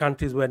some of the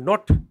countries were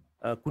not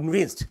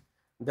convinced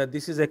that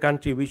this is a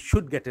country which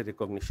should get a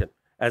recognition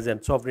as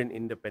a sovereign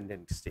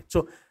independent state.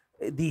 So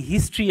the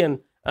history, and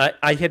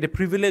I had a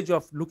privilege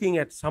of looking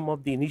at some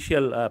of the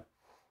initial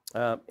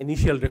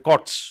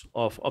records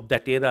of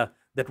that era,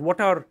 that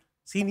what our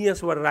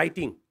seniors were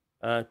writing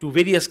to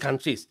various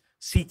countries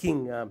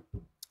seeking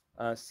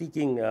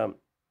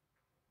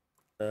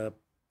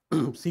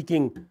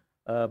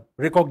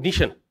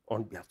recognition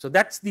on behalf. So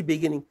that's the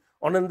beginning.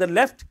 On the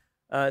left,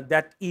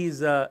 that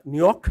is New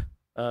York,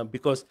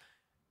 because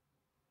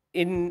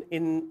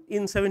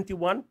in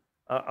 71,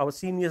 our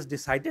seniors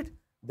decided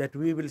that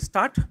we will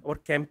start our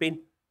campaign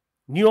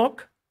New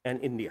York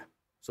and India.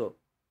 So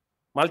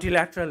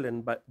multilateral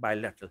and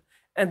bilateral.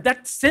 And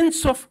that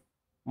sense of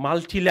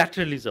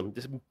multilateralism,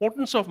 this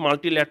importance of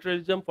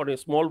multilateralism for a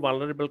small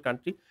vulnerable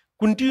country,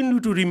 continue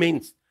to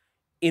remain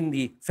in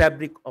the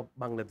fabric of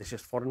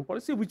Bangladesh's foreign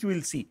policy, which we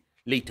will see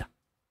later.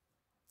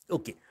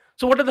 Okay,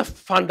 so what are the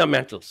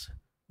fundamentals?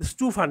 There's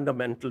two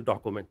fundamental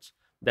documents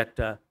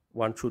that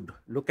one should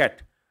look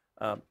at,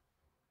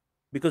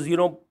 because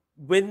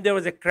when there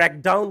was a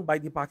crackdown by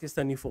the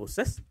Pakistani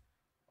forces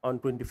on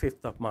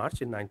 25th of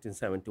March in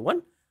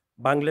 1971,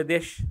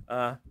 Bangladesh,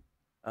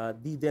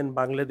 the then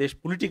Bangladesh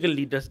political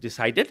leaders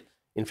decided,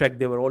 in fact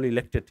they were all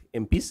elected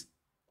MPs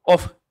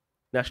of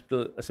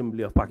National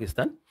Assembly of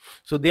Pakistan.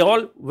 So they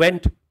all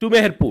went to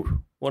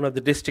Meherpur, one of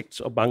the districts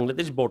of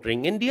Bangladesh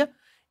bordering India,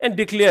 and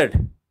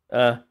declared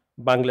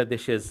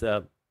Bangladesh's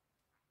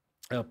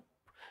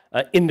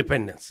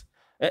independence.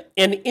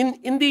 And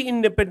in the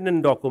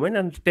independent document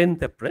on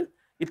 10th April,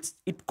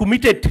 it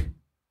committed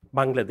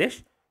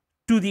Bangladesh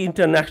to the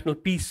international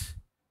peace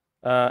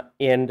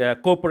and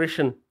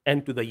cooperation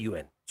and to the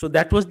UN. So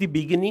that was the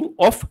beginning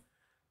of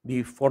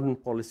the foreign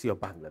policy of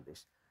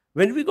Bangladesh.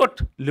 When we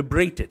got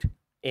liberated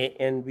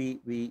and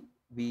we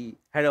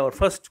had our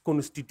first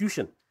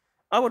constitution,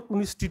 our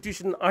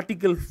constitution,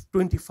 Article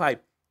 25,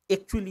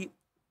 actually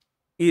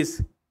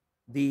is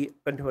the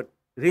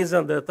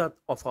raison d'etre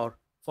of our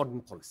foreign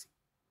policy.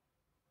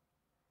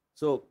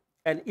 So,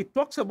 and it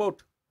talks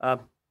about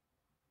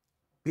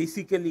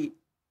basically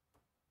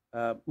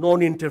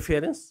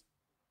non-interference,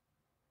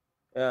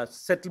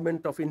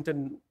 settlement of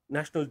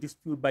national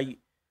dispute by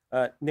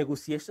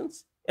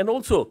negotiations, and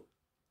also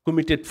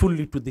committed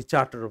fully to the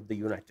Charter of the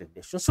United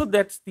Nations. So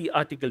that's the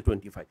Article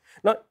 25.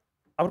 Now,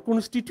 our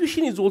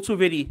constitution is also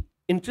very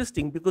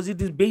interesting because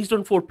it is based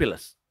on 4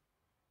 pillars.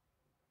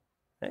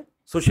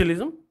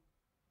 Socialism.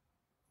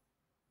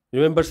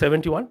 Remember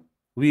 71?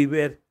 We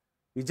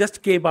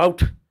just came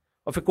out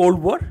of a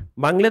Cold War.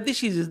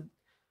 Bangladesh is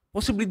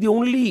possibly the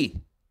only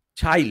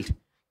child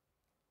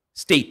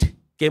state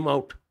came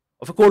out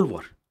of a Cold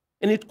War,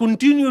 and it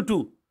continued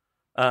to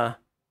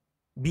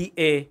be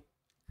a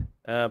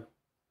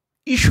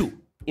issue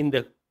in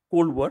the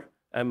Cold War.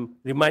 I'm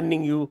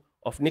reminding you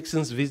of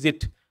Nixon's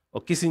visit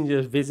or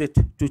Kissinger's visit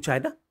to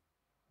China,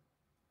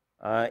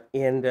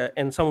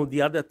 and some of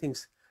the other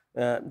things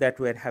that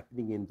were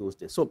happening in those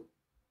days. So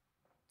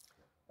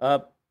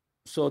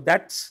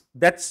that's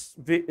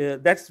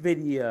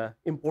very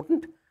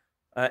important,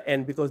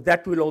 and because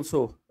that will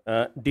also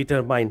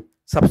determine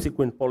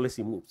subsequent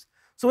policy moves.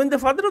 So when the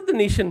father of the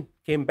nation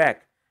came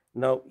back,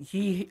 now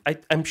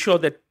I'm sure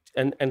that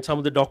and some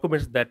of the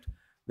documents that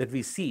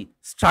we see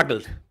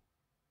struggled.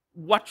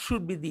 What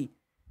should be the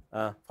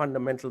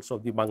fundamentals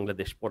of the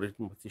Bangladesh policy?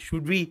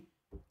 Should we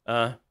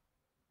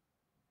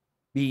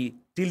be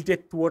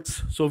tilted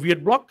towards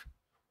Soviet bloc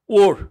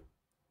or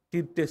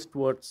tilted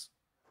towards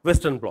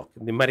Western bloc,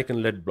 the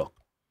American-led bloc?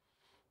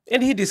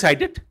 And he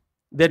decided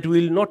that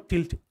we will not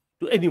tilt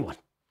to anyone.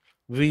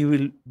 We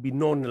will be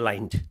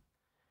non-aligned.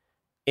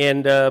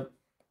 And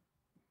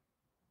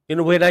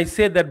when I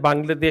say that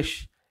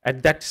Bangladesh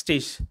at that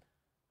stage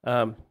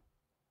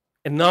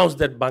announced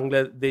that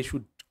Bangladesh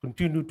should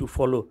continue to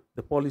follow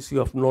the policy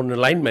of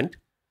non-alignment,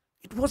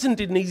 it wasn't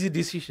an easy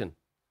decision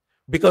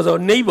because our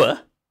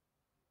neighbor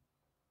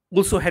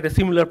also had a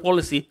similar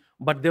policy,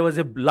 but there was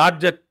a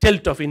larger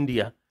tilt of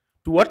India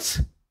towards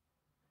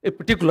a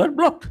particular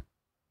bloc.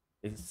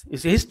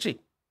 It's a history.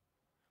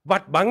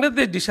 But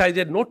Bangladesh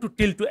decided not to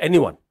tilt to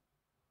anyone,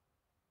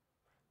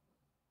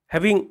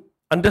 having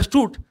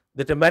understood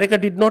that America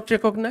did not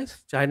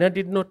recognize, China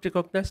did not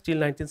recognize till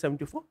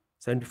 1974,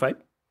 75.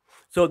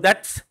 So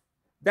that's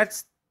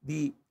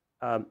the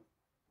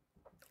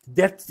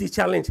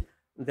challenge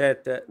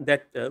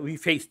that we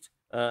faced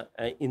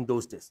in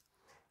those days.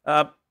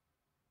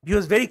 He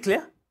was very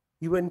clear.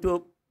 He went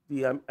to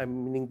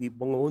meaning the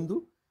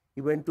Bangabandhu.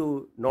 He went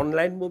to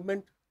non-aligned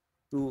movement,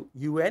 to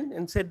UN,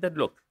 and said that,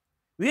 look,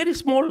 we are a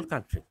small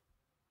country.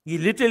 He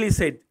literally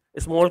said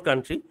a small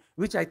country,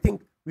 which I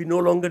think we no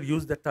longer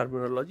use that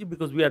terminology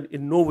because we are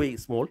in no way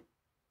small.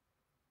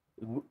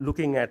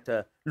 Looking at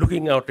our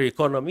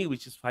economy,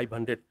 which is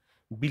 500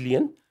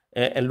 billion,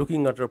 and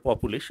looking at our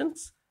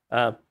populations.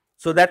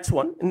 So that's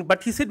one.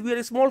 But he said we are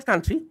a small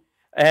country,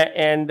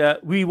 and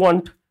we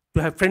want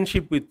to have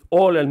friendship with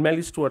all and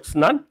malice towards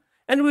none,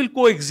 and we'll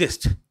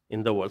coexist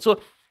in the world.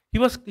 So he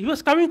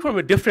was coming from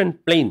a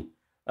different plane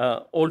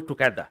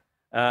altogether,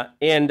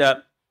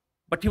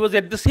 but he was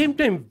at the same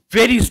time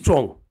very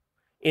strong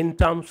in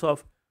terms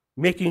of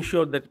making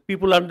sure that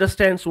people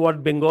understands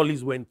what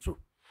Bengalis went through.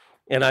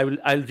 And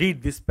I'll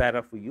read this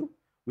para for you,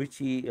 which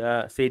he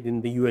said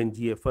in the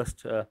UNGA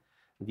first,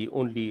 the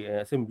only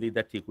assembly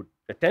that he could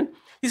attend.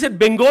 He said,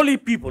 Bengali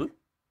people,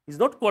 he's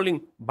not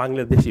calling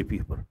Bangladeshi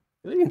people.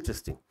 Very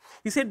interesting.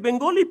 He said,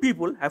 Bengali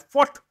people have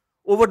fought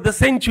over the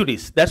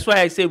centuries. That's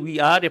why I say we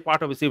are a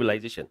part of a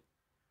civilization.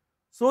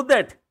 So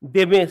that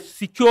they may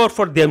secure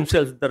for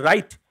themselves the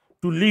right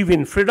to live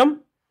in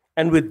freedom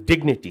and with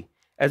dignity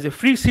as a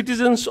free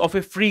citizens of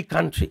a free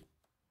country.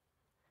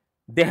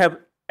 They have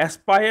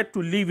aspired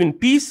to live in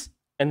peace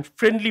and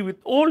friendly with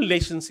all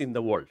nations in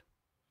the world.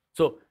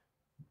 So,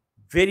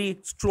 very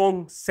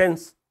strong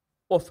sense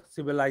of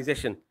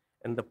civilization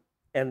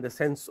and the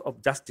sense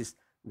of justice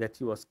that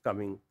he was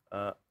coming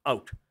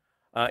out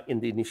in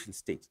the initial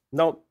stage.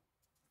 Now,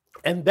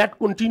 and that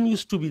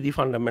continues to be the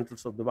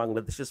fundamentals of the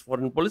Bangladesh's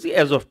foreign policy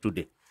as of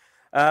today.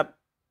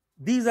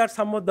 These are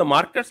some of the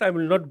markers. I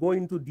will not go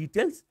into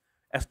details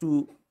as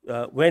to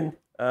when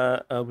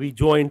we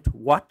joined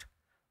what,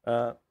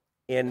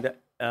 and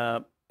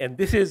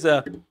this is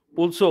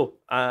also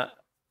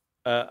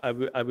I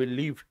will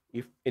leave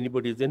if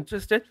anybody is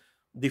interested.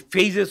 The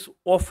phases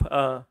of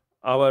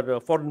our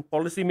foreign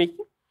policy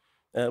making.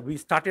 We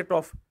started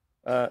off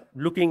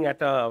looking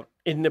at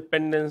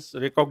independence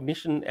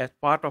recognition as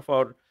part of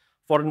our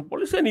foreign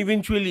policy, and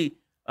eventually,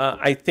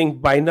 I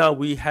think by now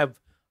we have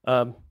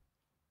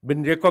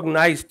been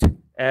recognized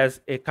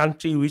as a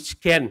country which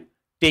can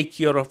take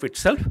care of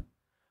itself.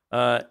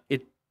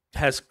 It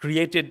has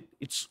created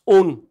its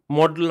own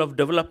model of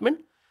development.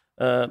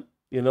 I'll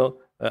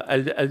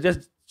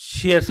just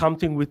share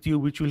something with you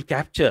which will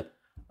capture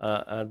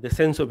the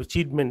sense of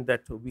achievement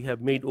that we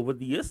have made over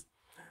the years.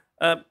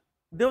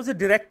 There was a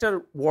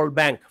director World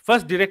Bank,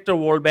 first director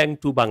World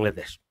Bank to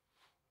Bangladesh,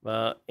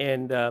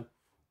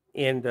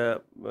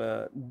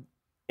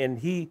 and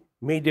he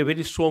made a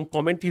very strong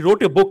comment. He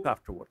wrote a book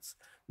afterwards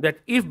that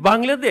if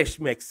Bangladesh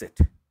makes it,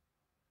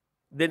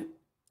 then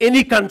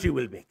any country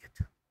will make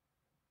it.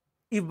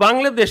 If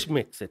Bangladesh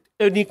makes it,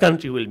 any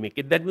country will make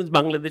it. That means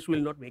Bangladesh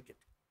will not make it.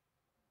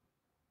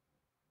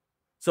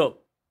 So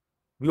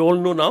we all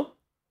know now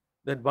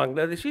that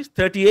Bangladesh is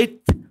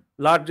 38th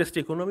largest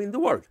economy in the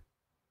world.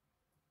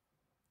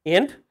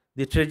 And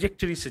the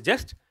trajectory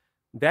suggests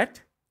that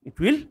it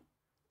will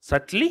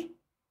certainly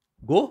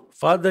go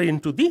further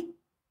into the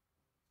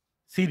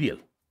serial.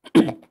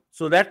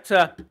 So that's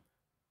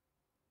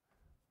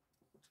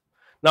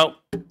now,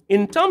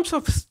 in terms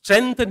of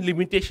strength and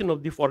limitation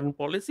of the foreign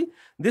policy,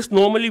 this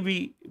normally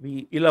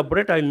we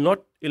elaborate. I will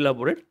not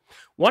elaborate.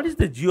 What is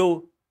the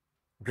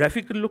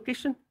geographical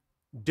location?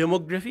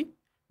 Demography,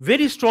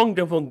 very strong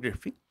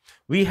demography.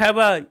 We have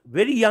a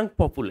very young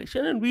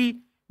population, and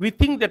we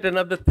think that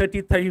another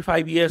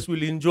 30-35 years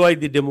will enjoy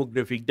the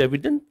demographic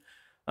dividend.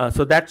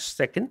 So that's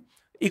second.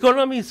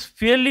 Economy is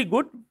fairly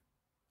good,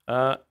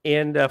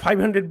 and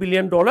 $500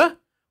 billion,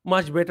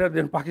 much better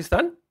than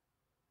Pakistan,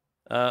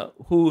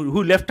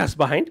 who left us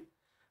behind,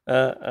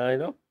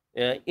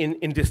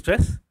 in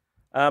distress.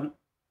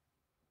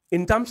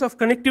 In terms of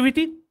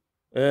connectivity,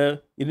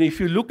 if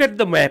you look at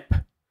the map,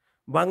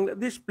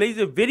 Bangladesh plays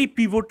a very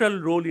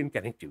pivotal role in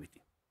connectivity.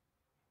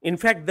 In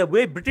fact, the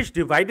way British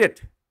divided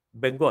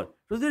Bengal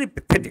was very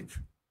pathetic,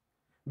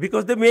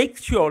 because they make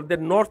sure the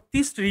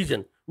northeast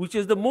region, which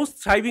is the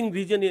most thriving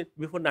region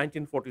before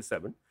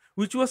 1947,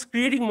 which was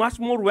creating much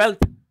more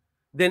wealth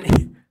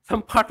than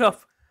some part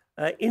of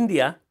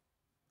India,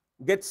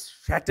 gets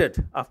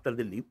shattered after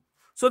they leave.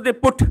 So they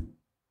put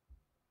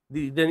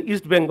the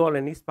East Bengal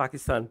and East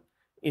Pakistan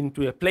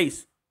into a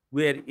place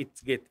where it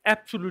gets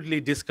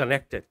absolutely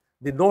disconnected.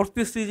 The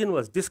northeast region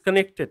was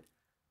disconnected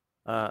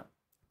till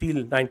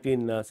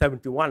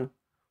 1971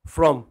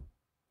 from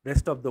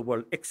rest of the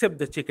world, except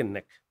the chicken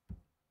neck,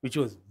 which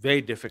was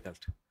very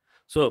difficult.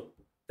 So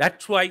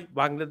that's why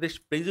Bangladesh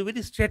plays a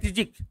very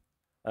strategic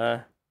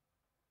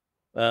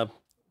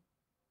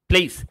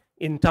place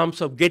in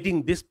terms of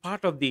getting this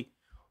part of the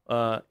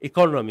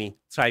economy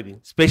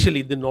thriving,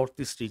 especially the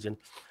northeast region.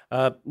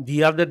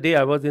 The other day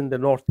I was in the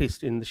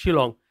northeast, in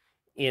Shillong,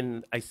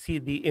 and I see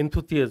the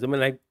enthusiasm,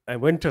 and I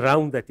went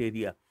around that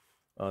area,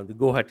 the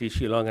Guwahati,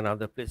 Shillong and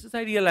other places.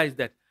 I realized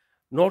that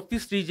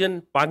northeast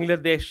region,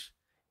 Bangladesh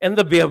and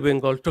the Bay of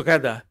Bengal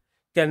together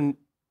can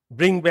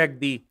bring back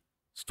the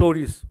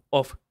stories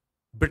of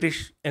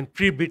British and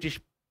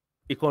pre-British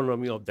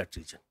economy of that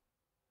region.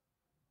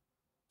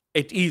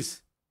 It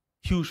is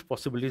huge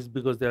possibilities,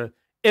 because there are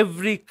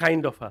every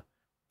kind of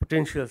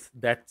potentials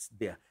that's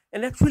there.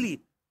 And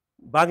actually,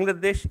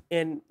 Bangladesh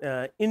and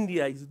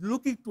India is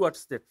looking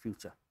towards that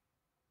future.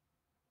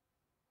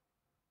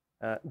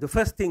 The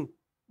first thing,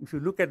 if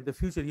you look at the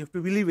future, you have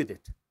to believe in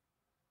it,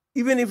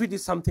 even if it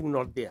is something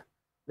not there.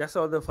 That's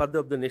how the father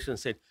of the nation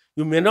said,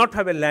 you may not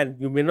have a land,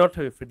 you may not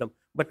have a freedom,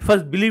 but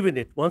first believe in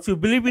it. Once you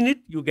believe in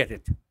it, you get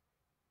it,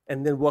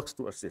 and then works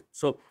towards it.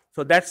 So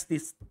that's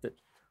this. The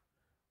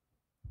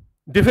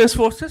defense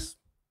forces,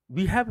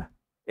 we have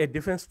a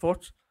defense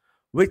force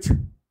which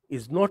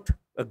is not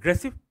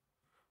aggressive,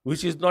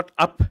 which is not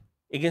up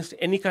against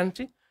any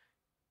country,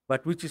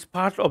 but which is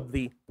part of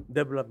the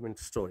development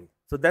story.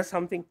 So that's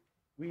something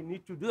we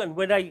need to do. And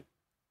when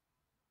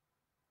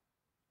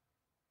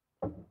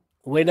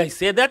I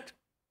say that,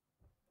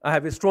 I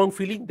have a strong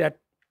feeling that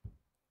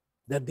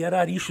there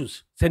are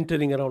issues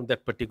centering around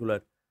that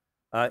particular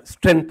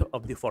strength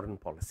of the foreign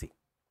policy.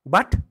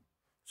 But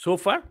so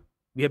far,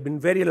 we have been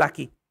very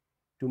lucky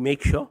to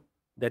make sure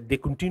that they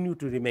continue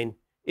to remain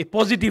a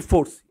positive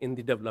force in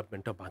the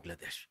development of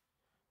Bangladesh,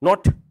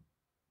 not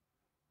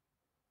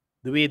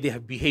the way they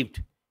have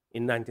behaved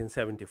in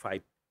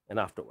 1975 and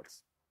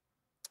afterwards.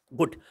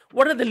 Good.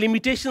 What are the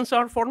limitations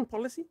of foreign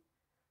policy?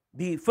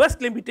 The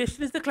first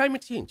limitation is the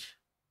climate change.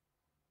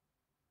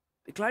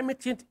 The climate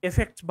change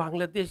affects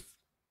Bangladesh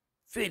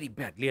very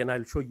badly, and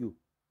I'll show you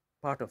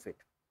part of it.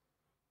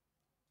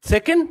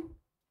 Second,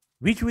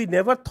 which we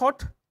never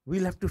thought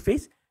we'll have to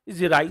face, is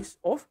the rise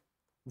of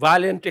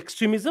violent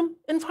extremism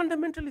and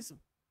fundamentalism.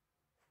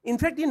 In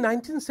fact, in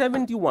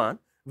 1971,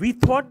 we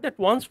thought that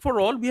once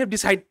for all we have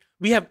decided,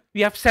 we have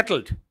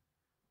settled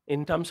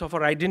in terms of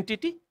our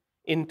identity,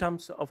 in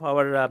terms of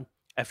our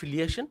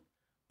affiliation,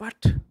 but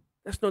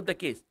that's not the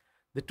case.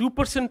 The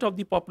 2% of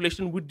the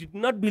population who did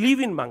not believe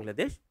in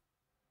Bangladesh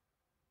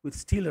was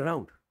still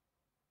around.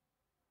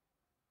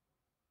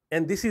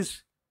 And this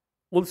is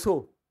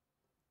also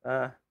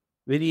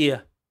very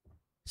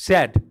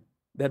sad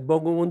that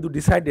Bangabandhu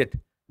decided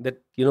that,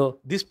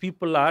 these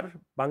people are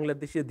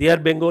Bangladeshi, they are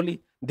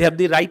Bengali, they have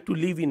the right to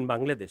live in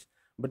Bangladesh.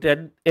 But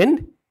at the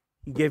end,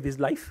 he gave his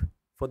life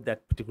for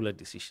that particular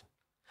decision.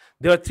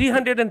 There were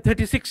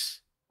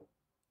 336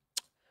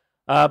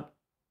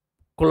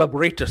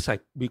 collaborators,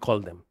 we call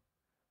them,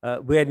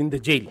 were in the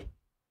jail.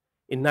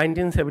 In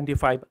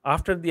 1975,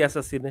 after the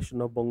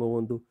assassination of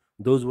Bangabandhu,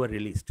 those were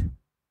released.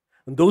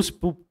 And those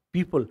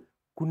people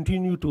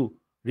continue to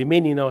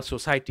remain in our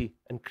society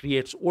and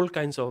creates all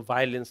kinds of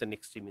violence and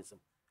extremism.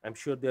 I'm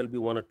sure there will be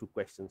one or two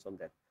questions on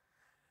that.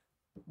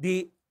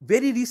 The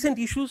very recent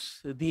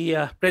issues,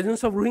 the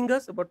presence of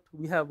Rohingyas,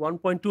 we have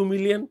 1.2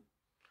 million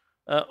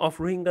of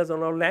Rohingyas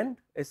on our land.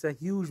 It's a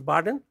huge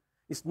burden.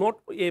 It's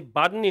not a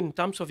burden in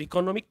terms of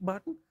economic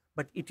burden,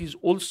 but it is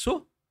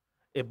also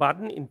a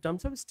burden in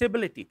terms of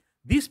stability.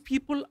 These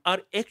people are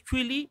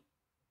actually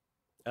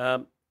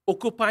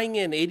occupying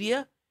an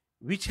area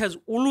which has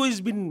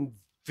always been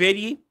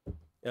very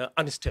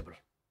unstable.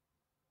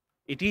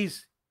 It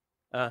is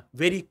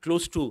very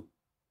close to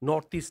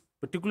northeast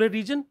particular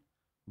region,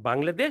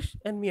 Bangladesh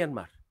and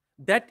Myanmar.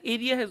 That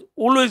area has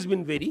always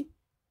been very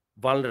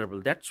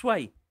vulnerable. That's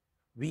why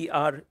we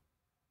are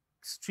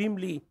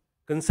extremely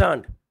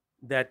concerned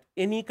that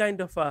any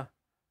kind of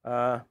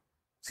a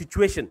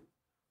situation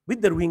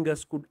with the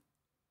Rohingyas could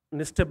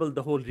unstable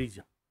the whole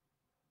region,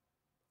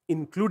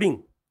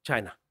 including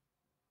China,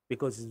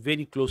 because it's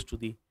very close to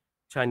the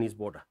Chinese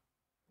border.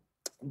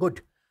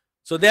 Good.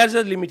 So there's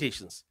the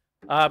limitations.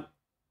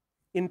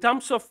 In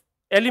terms of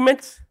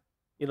elements,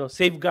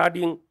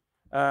 safeguarding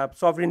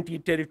sovereignty,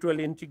 territorial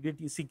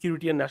integrity,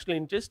 security, and national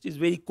interest is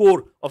very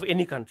core of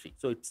any country.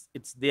 So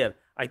it's there.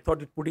 I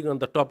thought it putting on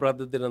the top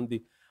rather than on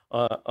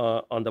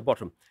the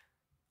bottom.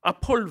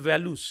 Uphold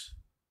values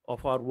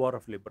of our war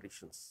of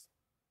liberations.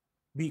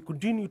 We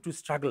continue to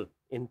struggle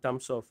in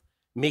terms of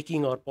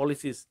making our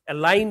policies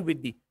align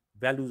with the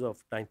values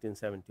of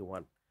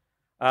 1971.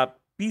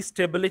 Peace,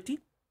 stability,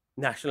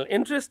 national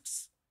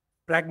interests,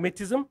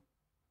 pragmatism,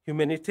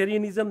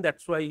 humanitarianism.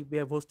 That's why we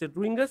have hosted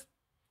Rohingyas,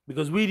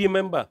 because we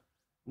remember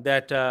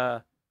that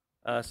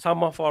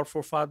some of our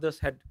forefathers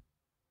had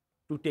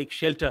to take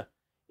shelter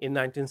in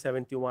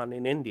 1971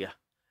 in India,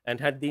 and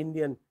had the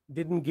Indian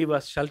didn't give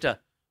us shelter,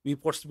 we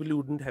possibly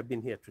wouldn't have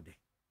been here today.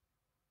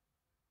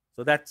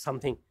 So that's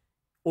something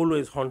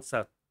always haunts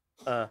us,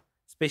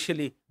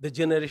 especially the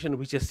generation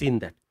which has seen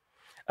that.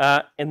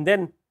 And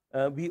then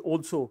we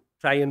also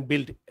try and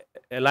build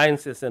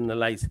alliances and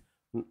allies,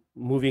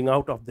 moving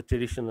out of the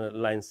traditional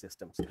alliance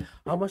systems.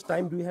 How much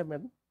time do we have,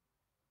 madam?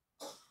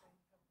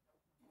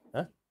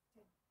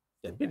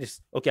 10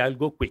 minutes. Okay, I'll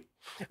go quick.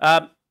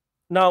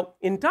 Now,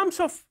 in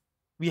terms of,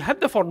 we have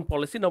the foreign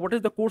policy. Now, what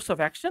is the course of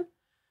action?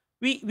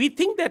 We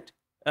think that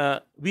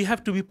we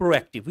have to be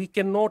proactive. We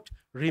cannot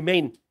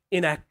remain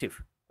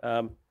inactive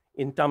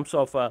in terms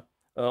of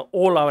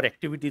all our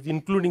activities,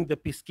 including the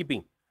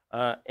peacekeeping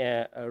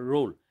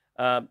role,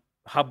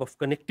 hub of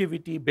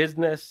connectivity,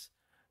 business,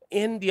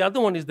 and the other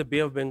one is the Bay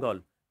of Bengal.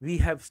 We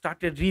have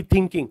started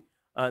rethinking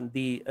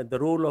the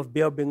role of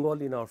Bay of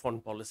Bengal in our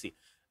foreign policy.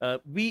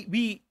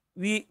 We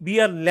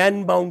are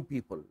land-bound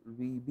people.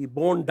 We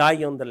born,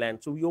 die on the land.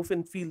 So we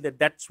often feel that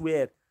that's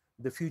where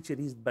the future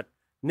is, but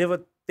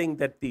never think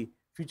that the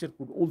future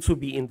could also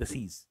be in the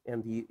seas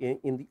and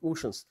in the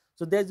oceans.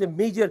 So there's a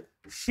major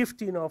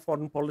shift in our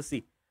foreign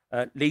policy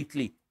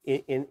lately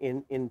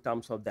in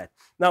terms of that.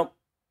 Now,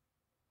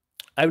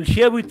 I will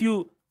share with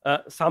you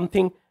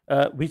something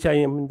which I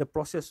am in the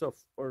process of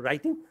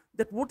writing.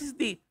 That what is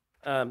the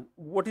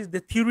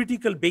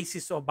theoretical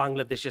basis of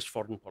Bangladesh's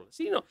foreign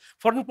policy?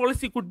 Foreign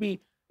policy could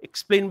be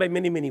explained by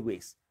many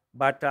ways,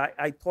 but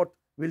I thought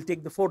we'll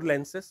take the four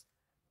lenses: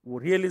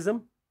 realism,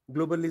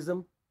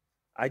 globalism,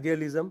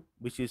 idealism,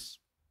 which is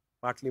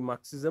partly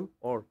Marxism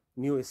or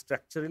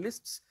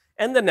neo-structuralists,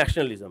 and the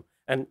nationalism.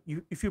 And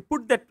if you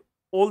put that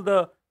all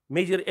the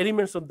major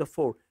elements of the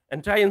four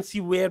and try and see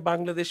where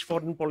Bangladesh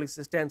foreign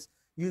policy stands,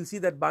 you'll see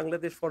that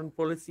Bangladesh foreign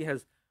policy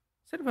has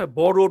sort of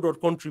borrowed or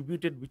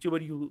contributed, whichever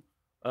you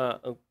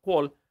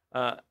call,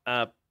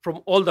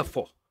 from all the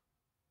four.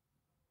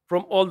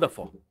 From all the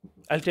four.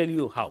 I'll tell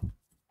you how.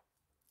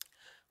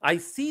 I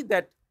see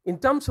that in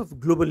terms of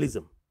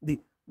globalism,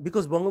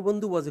 because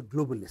Bangabandhu was a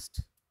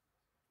globalist,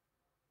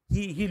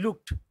 he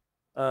looked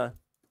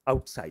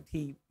outside.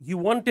 He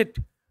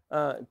wanted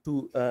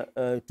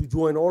to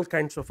join all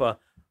kinds of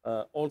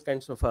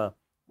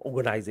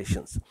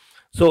organizations.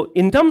 So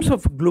in terms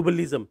of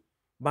globalism,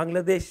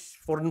 Bangladesh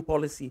foreign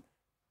policy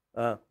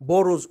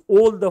borrows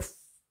all the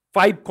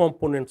 5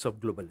 components of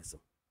globalism.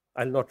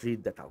 I'll not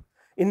read that out.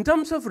 In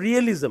terms of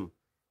realism,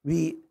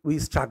 we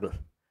struggle.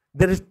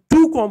 There is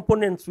 2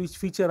 components which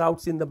feature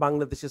out in the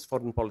Bangladesh's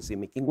foreign policy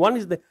making. One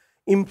is the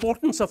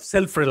importance of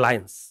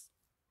self-reliance.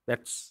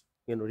 That's,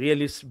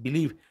 realists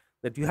believe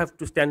that you have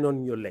to stand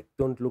on your leg.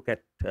 Don't look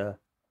at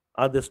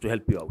others to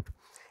help you out.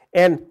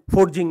 And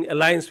forging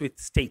alliance with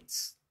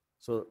states.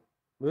 So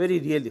very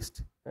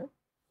realist.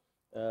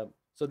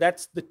 So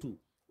that's the 2.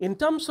 In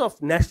terms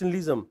of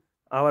nationalism,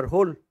 our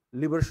whole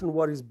liberation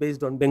war is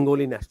based on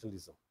Bengali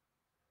nationalism.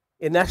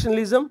 A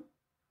nationalism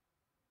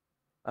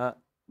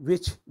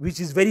which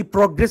is very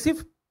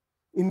progressive,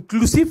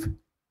 inclusive,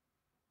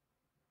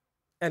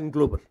 and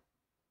global.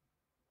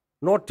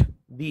 Not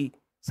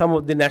some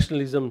of the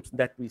nationalisms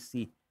that we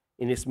see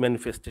in its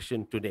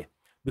manifestation today.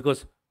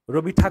 Because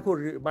Rabi Thakur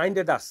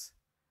reminded us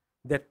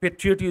that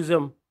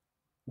patriotism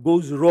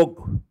goes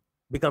rogue,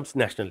 becomes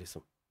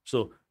nationalism.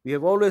 So we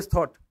have always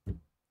thought,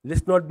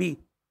 let's not be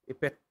a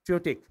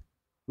patriotic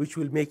which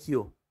will make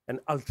you an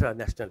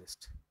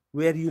ultra-nationalist,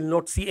 where you will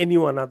not see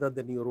anyone other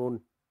than your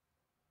own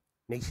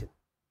nation.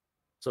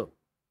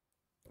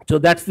 So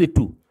that's the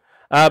 2.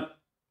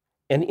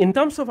 And in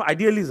terms of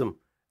idealism,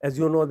 as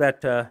you know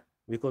that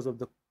because of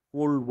the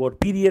Cold War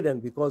period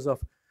and because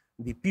of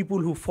the people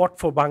who fought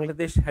for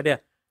Bangladesh had a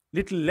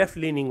little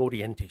left-leaning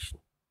orientation.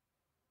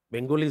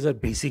 Bengalis are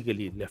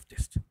basically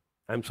leftist.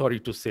 I'm sorry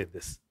to say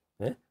this.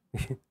 eh?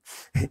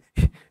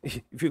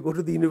 If you go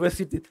to the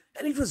university,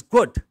 and it was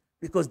good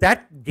because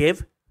that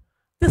gave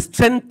the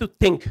strength to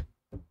think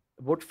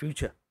about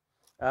future.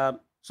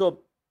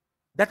 So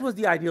that was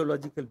the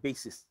ideological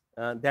basis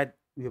that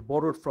we have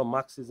borrowed from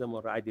Marxism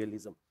or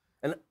idealism,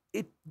 and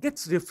it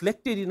gets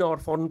reflected in our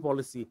foreign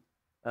policy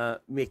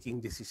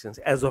making decisions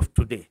as of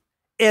today.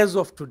 As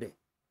of today,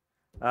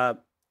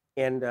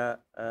 and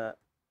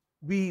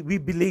we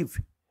believe,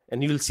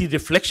 and you will see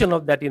reflection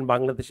of that in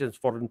Bangladesh's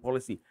foreign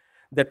policy,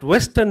 that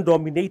Western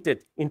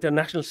dominated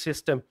international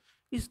system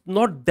is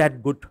not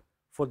that good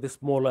for the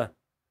smaller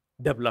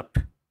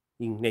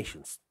developing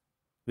nations.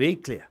 Very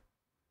clear.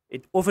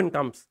 It often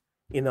comes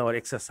in our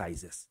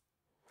exercises.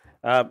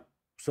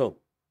 So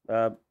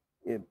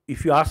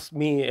if you ask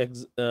me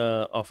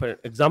of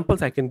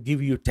examples, I can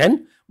give you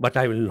 10, but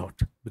I will not,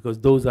 because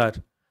those are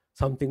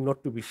something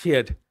not to be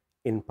shared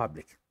in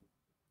public.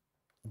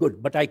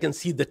 Good, but I can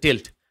see the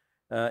tilt,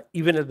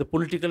 even at the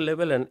political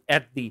level and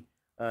at the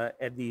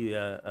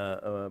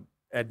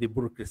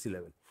bureaucracy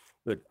level.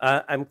 Good.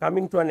 I'm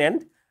coming to an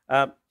end.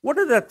 What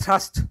are the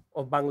thrust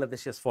of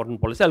Bangladesh's foreign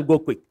policy? I'll go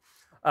quick.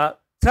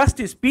 Thrust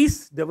is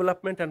peace,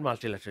 development, and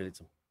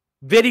multilateralism.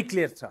 Very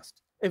clear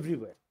thrust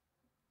everywhere.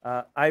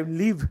 I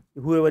leave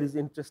whoever is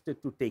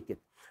interested to take it.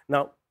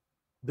 Now,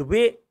 the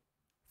way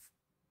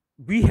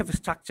we have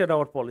structured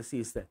our policy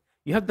is that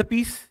you have the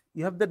peace,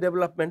 you have the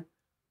development,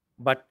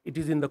 but it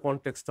is in the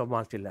context of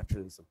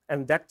multilateralism.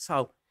 And that's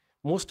how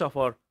most of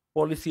our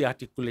policy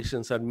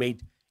articulations are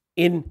made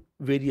in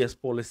various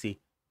policy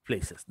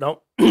places.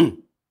 Now,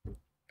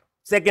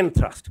 second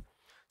thrust,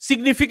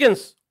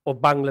 significance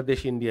of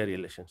Bangladesh-India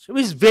relationship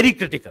is very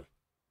critical.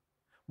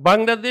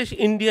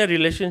 Bangladesh-India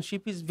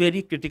relationship is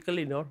very critical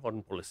in our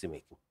foreign policy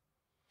making.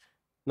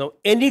 Now,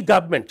 any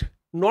government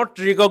not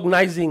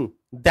recognizing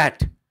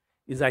that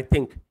is, I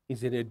think,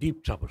 is in a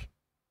deep trouble.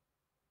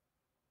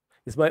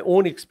 It's my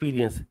own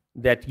experience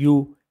that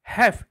you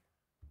have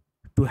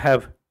to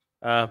have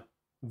a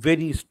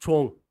very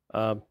strong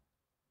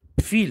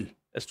feel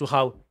as to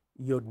how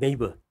your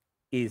neighbor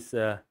is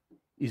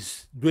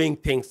doing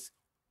things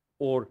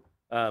or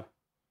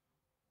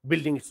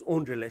building its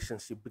own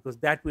relationship, because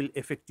that will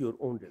affect your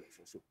own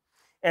relationship.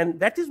 And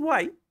that is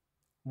why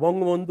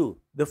Bangabandhu,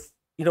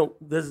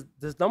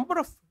 there's number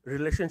of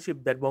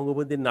relationship that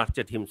Bangabandhu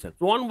nurtured himself.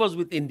 One was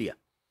with India.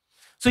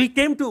 So he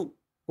came to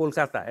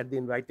Kolkata at the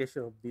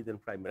invitation of the then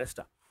Prime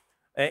Minister.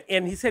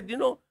 And he said,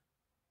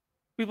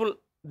 people,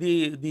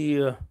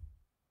 the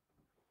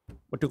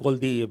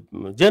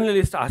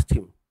journalist asked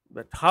him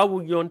that how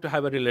would you want to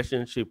have a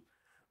relationship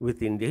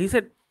with India? He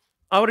said,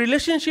 our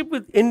relationship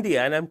with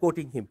India, and I'm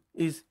quoting him,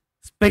 is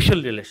special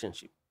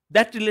relationship.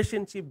 That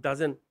relationship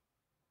doesn't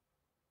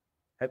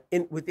have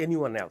with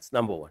anyone else,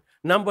 number one.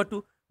 Number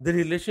two, the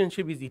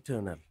relationship is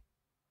eternal.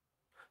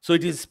 So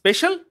it is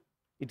special,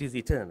 it is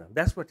eternal.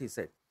 That's what he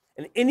said.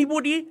 And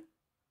anybody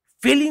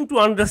failing to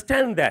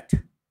understand that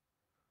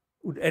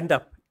would end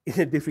up in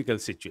a difficult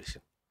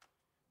situation.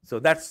 So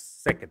that's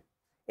second.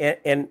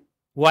 And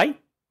why?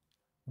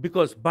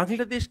 Because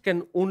Bangladesh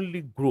can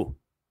only grow,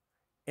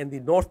 and the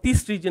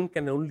Northeast region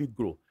can only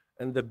grow,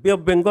 and the Bay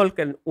of Bengal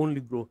can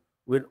only grow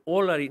when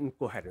all are in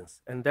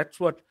coherence. And that's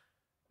what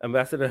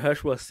Ambassador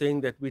Hirsch was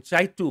saying, that we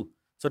try to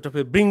sort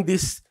of bring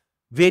these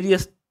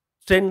various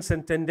trends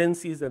and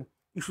tendencies and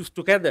issues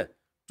together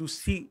to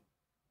see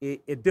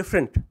a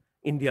different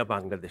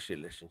India-Bangladesh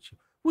relationship,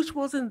 which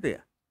wasn't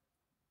there.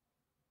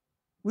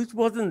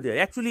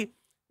 Actually,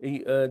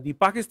 the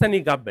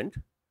Pakistani government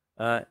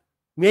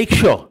make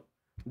sure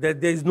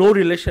that there is no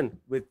relation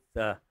with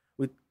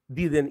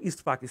the then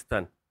East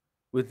Pakistan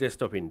with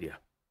rest of India.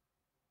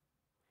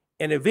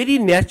 And a very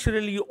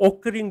naturally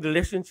occurring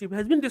relationship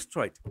has been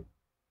destroyed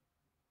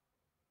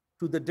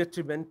to the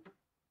detriment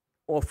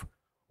of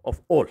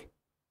all.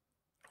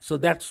 So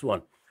that's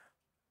one.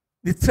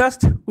 The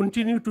thrust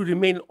continue to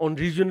remain on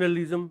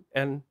regionalism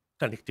and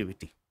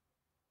connectivity.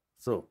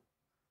 So,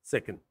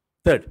 second.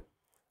 Third,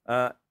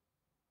 and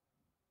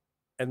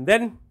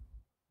then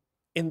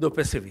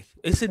Indo-Pacific.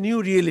 It's a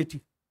new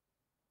reality.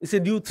 It's a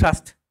new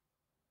thrust.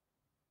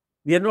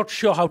 We are not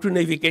sure how to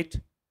navigate,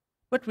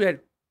 but we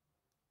are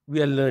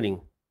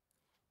learning.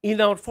 In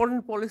our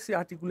foreign policy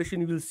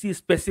articulation, you will see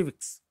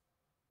specifics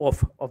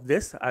of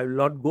this. I will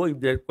not go. If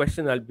there are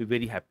questions, I'll be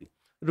very happy.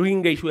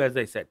 Rohingya issue, as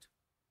I said,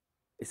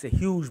 it's a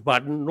huge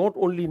burden, not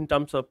only in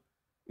terms of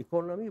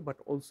economy, but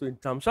also in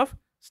terms of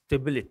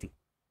stability.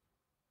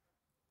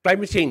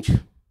 Climate change.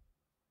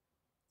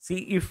 See,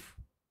 if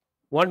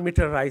 1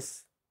 meter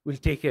rise will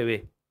take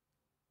away,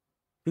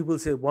 people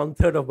say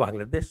 1/3 of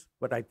Bangladesh,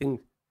 but I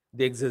think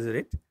they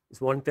exaggerate. It's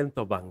 1/10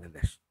 of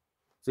Bangladesh.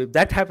 So if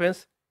that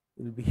happens,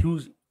 it will be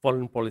huge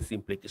foreign policy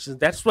implications.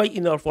 That's why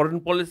in our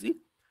foreign policy,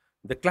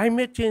 the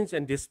climate change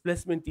and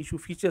displacement issue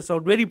features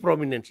out very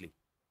prominently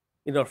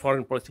in our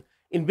foreign policy.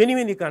 In many,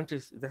 many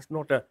countries, that's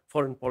not a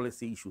foreign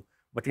policy issue.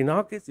 But in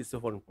our case, it's a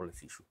foreign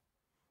policy issue.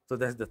 So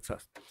that's the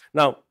thrust.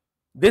 Now,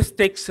 this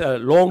takes a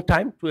long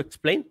time to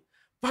explain.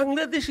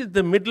 Bangladesh is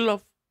the middle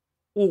of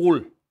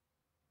all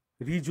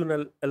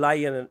regional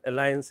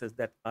alliances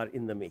that are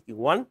in the making.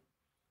 One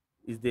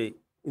is the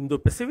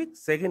Indo-Pacific,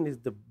 second is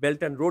the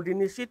Belt and Road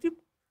Initiative,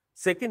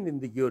 second in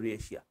the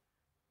Eurasia.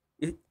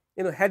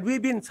 Had we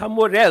been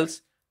somewhere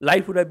else,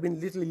 life would have been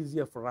little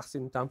easier for us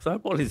in terms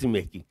of policy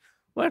making.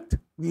 But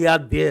we are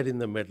there in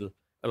the middle,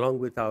 along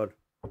with our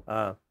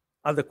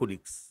other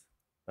colleagues,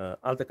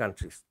 other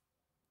countries.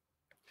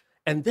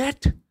 And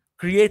that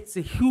creates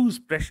a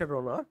huge pressure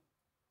on our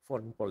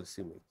foreign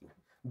policy making,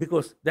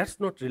 because that's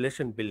not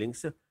relation building,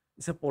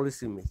 it's a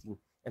policy making,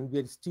 and we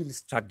are still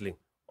struggling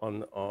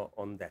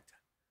on that.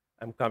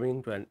 I'm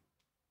coming to an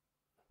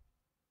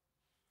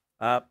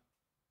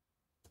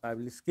I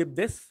will skip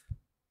this.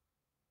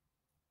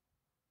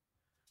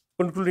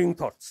 Concluding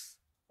thoughts.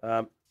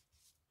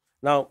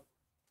 Now,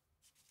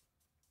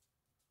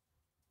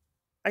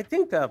 I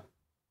think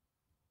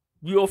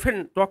we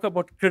often talk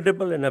about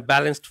credible and a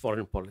balanced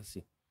foreign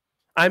policy.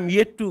 I'm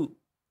yet to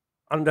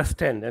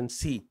understand and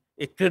see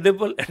a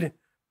credible and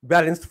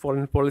balanced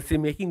foreign policy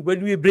making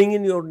when we bring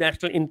in your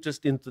national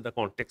interest into the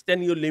context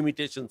and your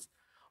limitations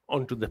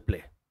onto the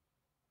play.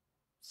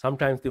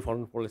 Sometimes the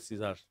foreign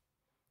policies are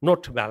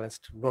not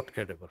balanced, not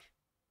credible.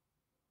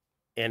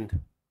 And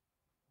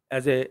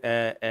as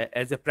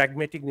a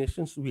pragmatic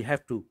nations, we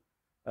have to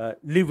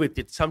live with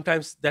it.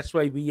 Sometimes that's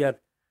why we are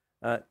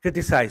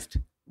criticized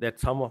that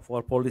some of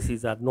our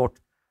policies are not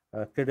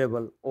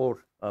credible or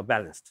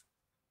balanced.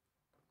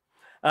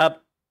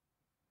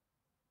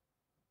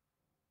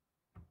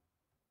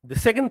 The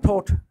second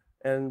thought,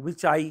 and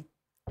which I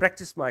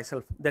practice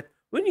myself, that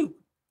when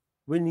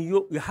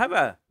you have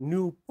a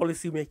new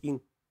policy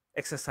making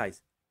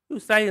exercise, you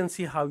try and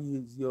see how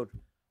your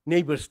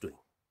neighbors doing,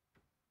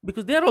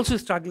 because they are also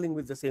struggling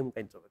with the same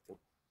kinds of thing.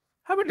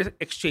 Have an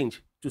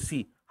exchange to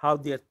see how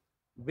they are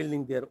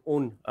building their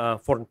own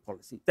foreign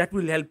policy. That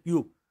will help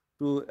you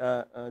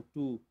to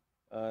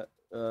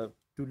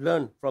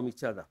learn from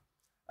each other.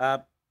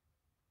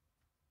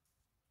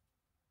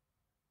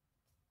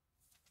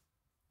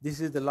 This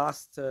is the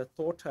last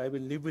thought I will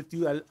leave with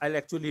you. I'll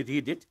actually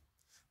read it.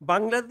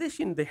 Bangladesh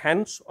in the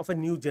hands of a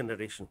new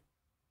generation.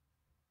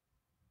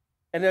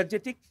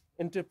 Energetic,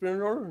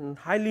 entrepreneurial, and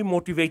highly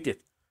motivated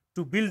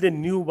to build a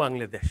new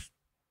Bangladesh.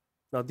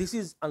 Now, this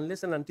is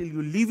unless and until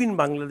you live in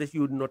Bangladesh,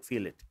 you would not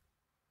feel it.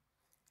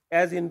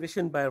 As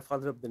envisioned by our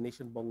father of the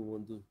nation,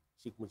 Bangabandhu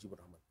Sheikh Mujibur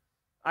Rahman.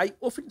 I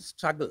often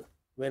struggle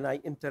when I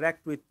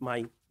interact with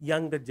my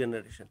younger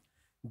generation.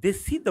 They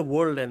see the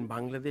world and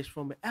Bangladesh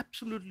from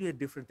absolutely a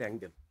different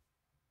angle.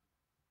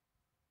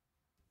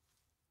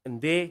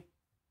 And I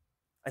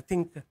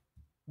think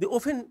they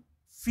often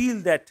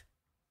feel that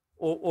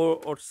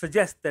or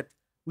suggest that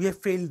we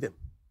have failed them.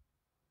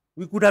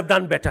 We could have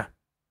done better.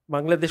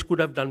 Bangladesh could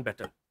have done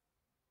better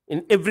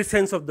in every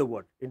sense of the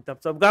word, in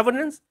terms of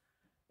governance,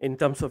 in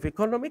terms of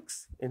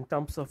economics, in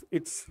terms of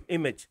its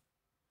image,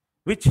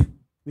 which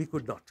we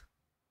could not.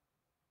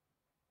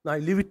 Now, I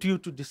leave it to you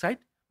to decide,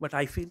 but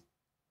I feel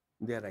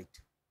they are right.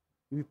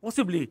 We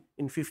possibly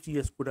in 50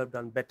 years could have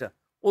done better,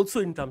 also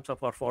in terms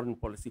of our foreign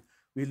policy.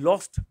 We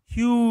lost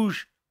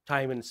huge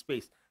time and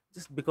space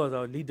just because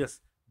our leaders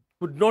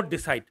could not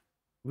decide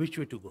which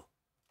way to go.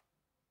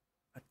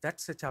 But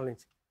that's a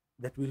challenge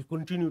that we'll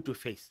continue to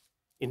face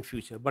in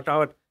future. But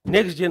our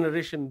next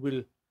generation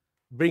will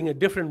bring a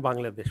different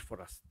Bangladesh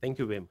for us. Thank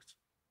you very much.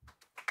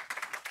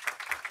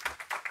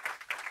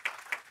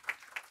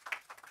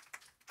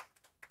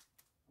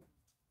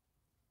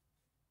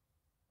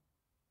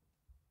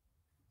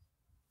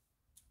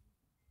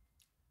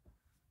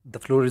 The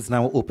floor is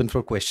now open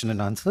for question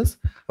and answers.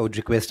 I would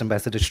request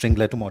Ambassador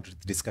Shringla to moderate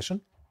the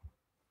discussion.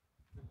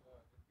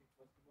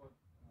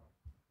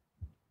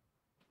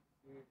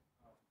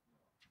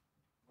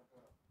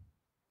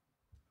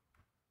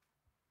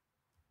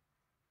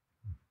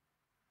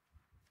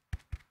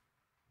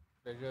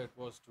 Pleasure it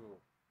was to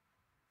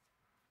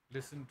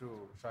listen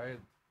to Shahid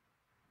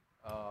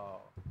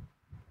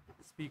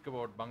speak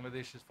about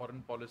Bangladesh's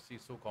foreign policy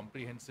so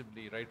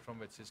comprehensively, right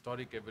from its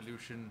historic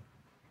evolution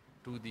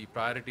to the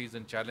priorities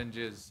and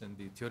challenges and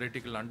the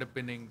theoretical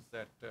underpinnings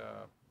that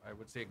I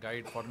would say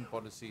guide foreign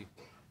policy,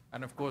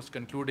 and of course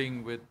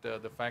concluding with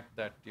the fact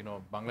that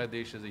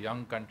Bangladesh is a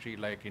young country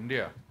like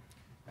India,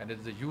 and it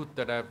is the youth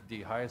that have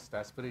the highest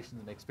aspirations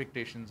and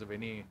expectations of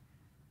any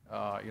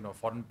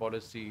foreign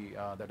policy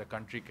that a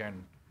country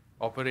can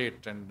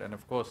operate, and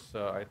of course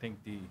I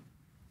think the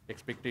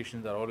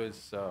expectations are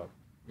always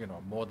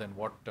more than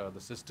what the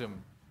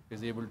system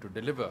is able to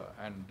deliver,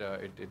 and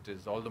it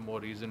is all the more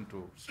reason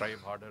to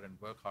strive harder and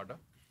work harder.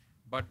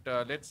 But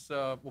let's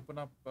open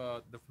up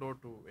the floor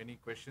to any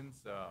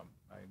questions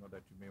I know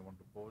that you may want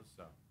to pose.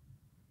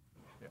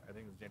 Yeah, I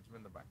think the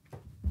gentleman in the back.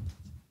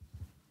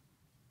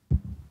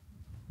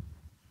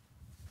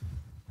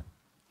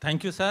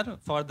 Thank you, sir,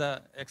 for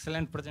the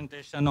excellent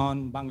presentation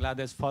on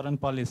Bangladesh foreign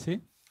policy.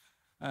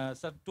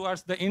 Sir,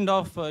 towards the end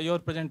of your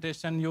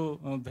presentation, you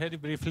very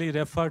briefly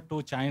referred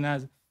to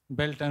China's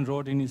Belt and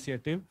Road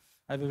Initiative.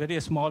 I have a very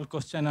small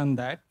question on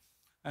that.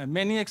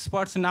 Many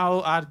experts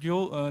now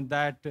argue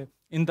that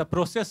in the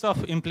process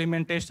of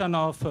implementation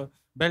of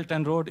Belt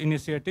and Road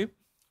Initiative.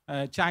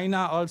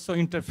 China also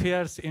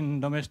interferes in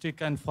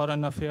domestic and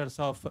foreign affairs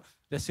of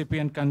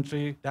recipient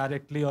country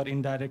directly or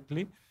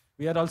indirectly.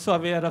 We are also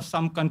aware of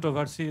some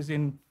controversies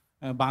in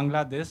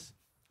Bangladesh.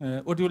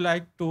 Would you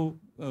like to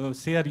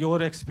share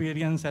your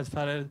experience as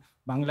far as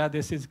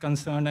Bangladesh is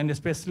concerned, and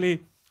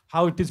especially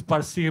how it is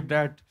perceived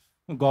at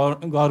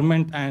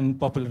government and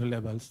popular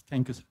levels?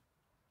 Thank you, sir.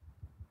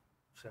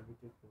 Shall we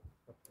take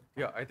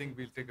Yeah, I think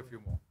we'll take a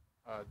few more.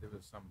 There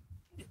was some.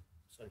 Yeah,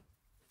 sorry.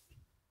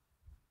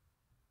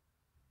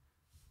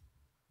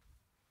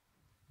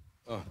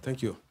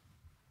 Thank you.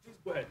 Please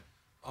go ahead.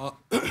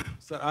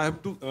 Sir, I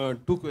have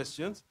two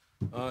questions.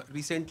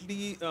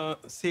 Recently,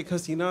 Sheikh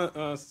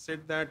Hasina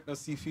said that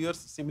she fears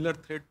similar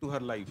threat to her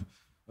life,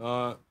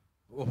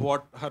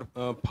 what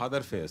her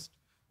father faced.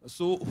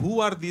 So,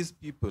 who are these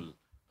people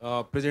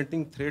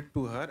presenting threat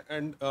to her,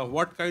 and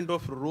what kind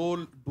of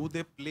role do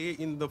they play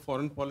in the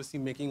foreign policy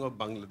making of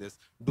Bangladesh?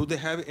 Do they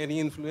have any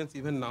influence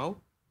even now?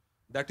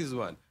 That is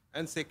one.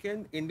 And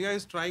second, India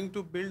is trying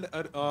to build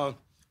a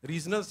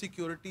regional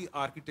security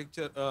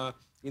architecture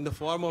in the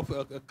form of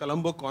a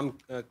Colombo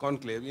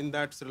conclave, in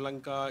that Sri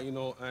Lanka,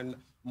 and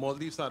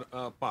Maldives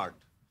are part.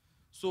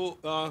 So,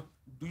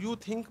 do you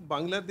think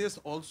Bangladesh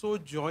also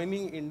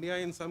joining India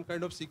in some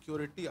kind of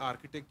security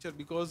architecture?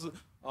 Because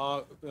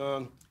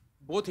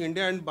both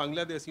India and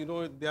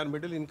Bangladesh, they are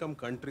middle income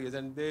countries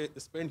and they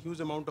spend huge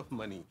amount of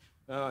money.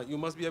 You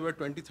must be aware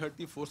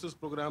 2030 forces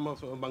program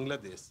of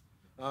Bangladesh.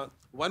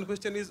 One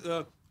question is,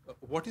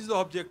 what is the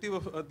objective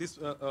of this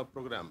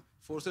program,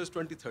 Forces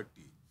 2030?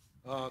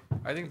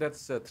 I think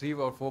that's 3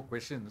 or 4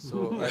 questions.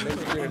 So let's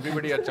give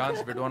everybody a chance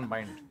if you don't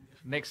mind.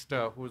 Next,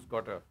 who's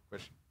got a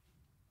question?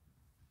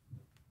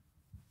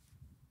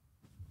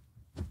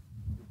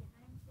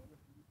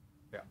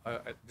 Yeah,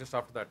 just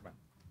after that, man.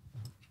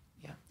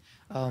 Yeah.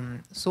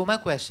 So my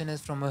question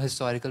is from a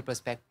historical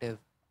perspective.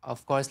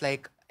 Of course,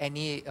 like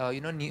any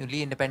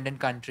newly independent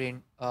country,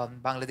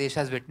 Bangladesh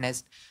has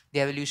witnessed the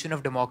evolution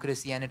of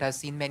democracy, and it has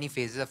seen many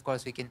phases. Of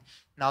course, we can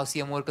now see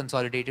a more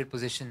consolidated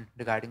position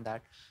regarding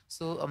that.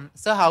 So,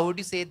 sir, how would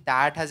you say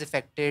that has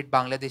affected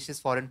Bangladesh's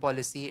foreign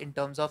policy in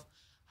terms of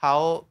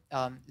how,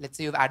 let's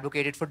say, you've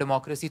advocated for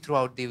democracy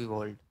throughout the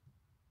world?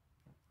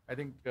 I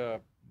think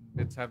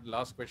let's have the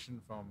last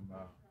question from.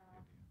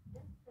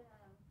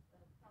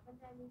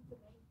 Sometime in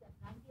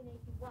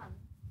 1981,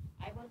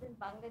 I was in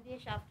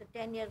Bangladesh after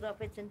 10 years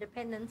of its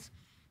independence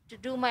to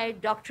do my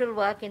doctoral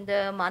work in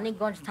the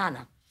Manikganj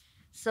Thana.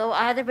 So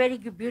I had a very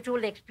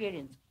beautiful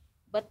experience.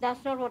 But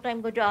that's not what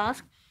I'm going to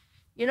ask.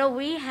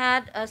 We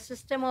had a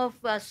system of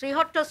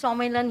Srihotta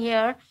Sommelan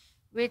here,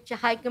 which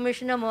High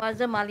Commissioner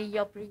Muazzam Ali,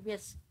 your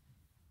previous,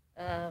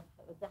 the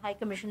High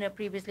Commissioner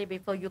previously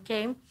before you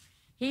came,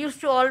 he used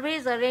to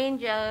always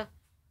arrange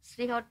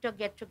Srihotta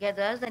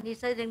get-togethers, and he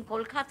said in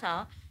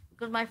Kolkata,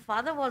 because my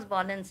father was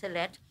born in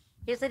Sylhet,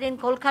 he said in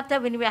Kolkata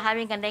when we are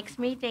having a next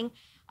meeting,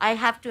 I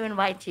have to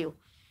invite you,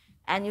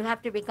 and you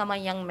have to become a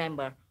young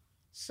member.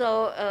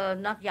 So,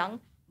 not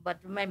young,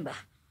 but member.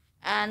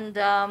 And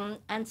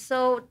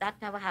so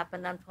that never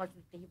happened.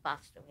 Unfortunately, he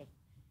passed away.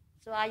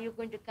 So are you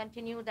going to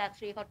continue that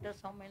Srihotta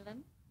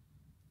Sommelan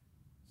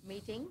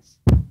meetings?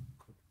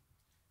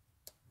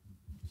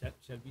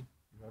 Shall we?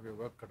 You have your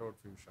work cut out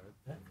for you,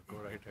 Shahid. Go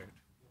right ahead.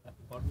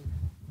 Pardon?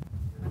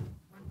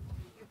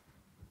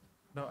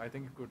 No, I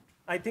think you could.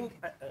 I think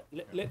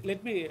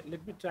let me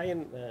try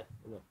and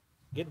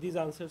get these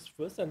answers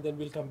first, and then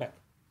we'll come back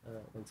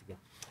once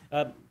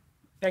again.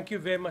 Thank you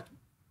very much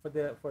for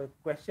the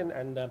question,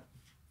 and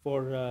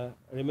for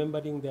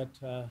remembering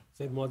that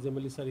Said Muazzam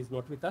Ali sir is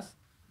not with us.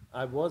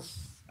 I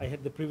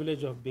had the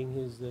privilege of being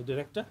his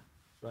director,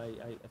 so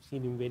I've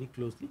seen him very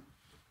closely.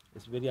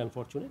 It's very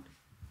unfortunate.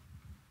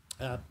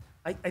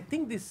 I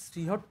think this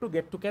Srihotta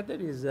get together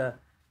is a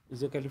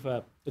kind of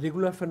a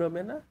regular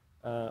phenomena.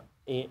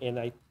 And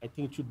I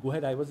think it should go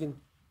ahead. I was in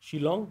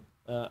Shillong.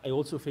 I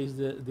also faced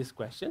this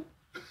question.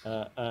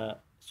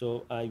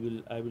 So I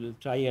will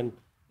try and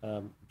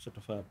sort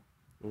of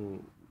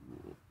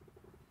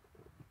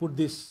put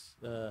this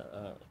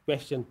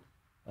question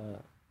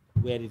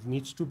where it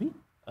needs to be.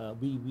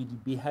 We will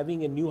be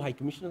having a new High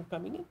Commissioner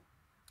coming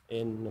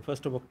in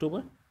 1st of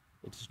October.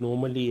 It's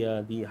normally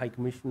the High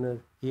Commissioner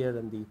here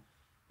and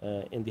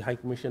the High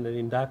Commissioner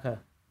in Dhaka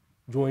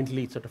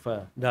jointly sort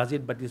of does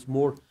it, but it's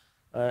more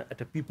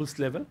at a people's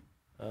level,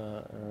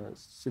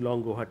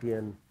 Shillong, Guwahati,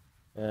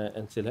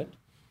 and Sylhet,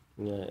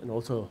 and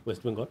also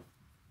West Bengal.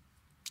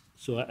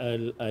 So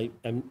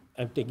I'm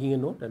taking a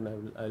note, and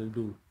I'll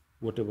do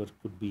whatever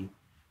could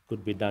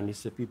be done.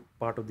 It's a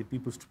part of the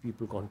people's to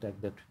people contact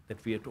that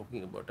we are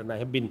talking about, and I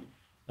have been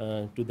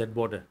to that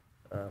border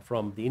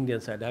from the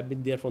Indian side. I've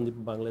been there from the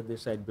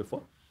Bangladesh side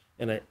before,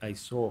 and I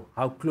saw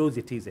how close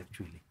it is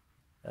actually,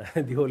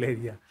 the whole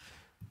area.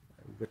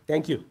 But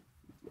thank you.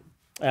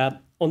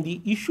 On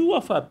the issue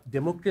of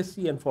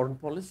democracy and foreign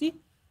policy,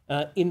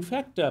 in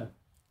fact,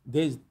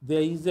 there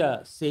is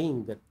a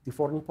saying that the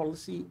foreign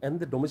policy and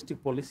the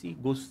domestic policy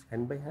goes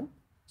hand by hand.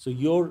 So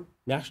your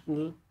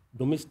national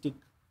domestic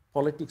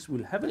politics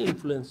will have an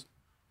influence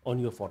on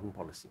your foreign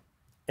policy.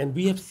 And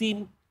we have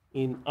seen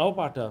in our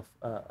part of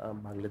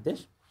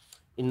Bangladesh,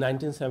 in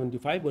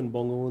 1975, when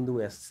Bangabandhu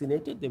was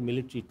assassinated, the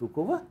military took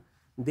over.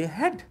 They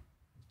had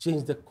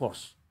changed the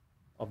course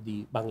of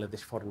the Bangladesh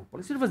foreign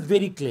policy. It was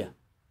very clear.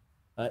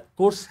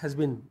 Course has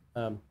been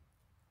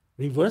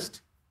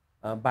reversed,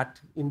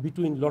 but in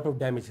between, a lot of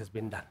damage has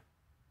been done.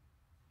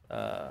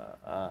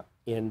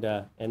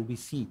 And we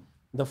see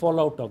the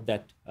fallout of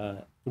that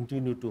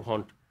continue to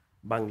haunt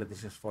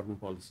Bangladesh's foreign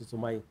policy. So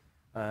my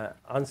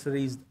answer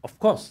is, of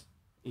course,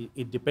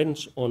 it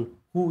depends on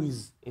who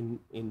is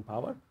in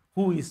power,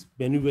 who is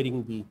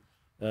maneuvering the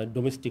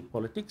domestic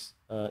politics.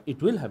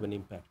 It will have an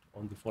impact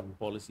on the foreign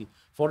policy.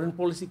 Foreign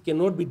policy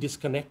cannot be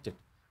disconnected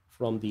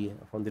from the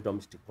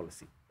domestic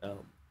policy.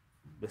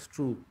 That's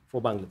true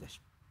for Bangladesh.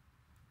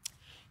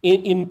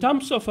 In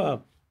terms of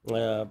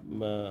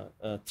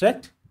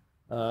threat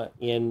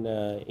and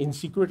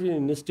insecurity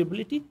and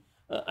instability,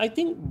 I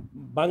think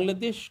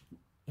Bangladesh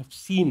have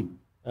seen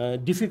a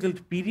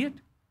difficult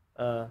period,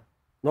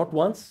 not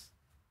once,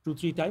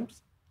 2-3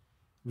 times,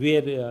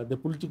 where the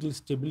political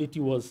stability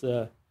was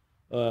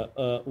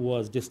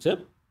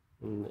disturbed,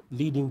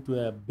 leading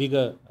to a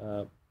bigger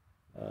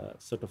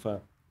sort of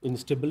a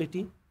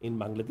instability in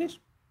Bangladesh.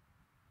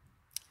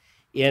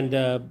 And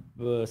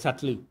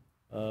certainly,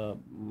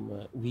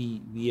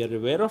 we are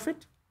aware of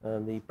it.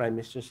 The Prime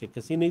Minister Sheikh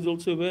Hasina is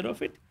also aware of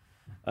it.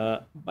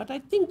 But I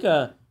think,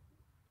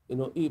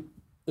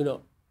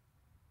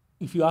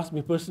 if you ask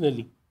me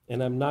personally,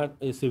 and I'm not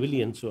a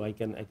civilian, so I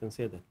can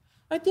say that,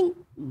 I think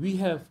we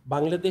have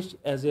Bangladesh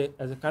as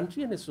a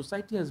country and a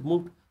society has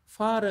moved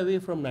far away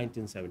from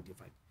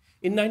 1975.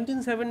 In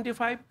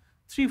 1975,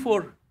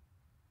 3-4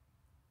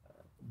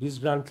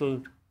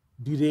 disgruntled,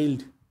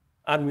 derailed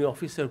army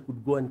officer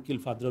could go and kill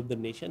father of the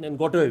nation and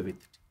got away with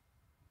it.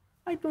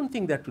 I don't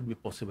think that would be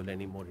possible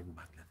anymore in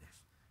Bangladesh.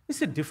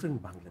 It's a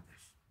different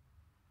Bangladesh.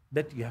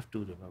 That you have to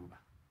remember.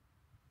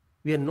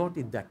 We are not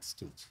in that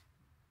stage.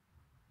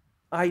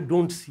 I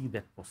don't see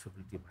that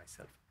possibility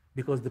myself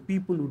because the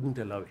people wouldn't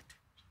allow it.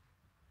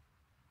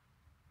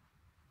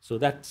 So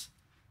that's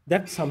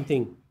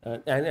something,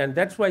 and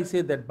that's why I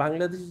say that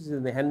Bangladesh is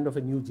in the hand of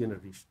a new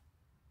generation.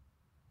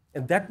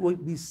 And that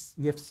we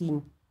have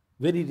seen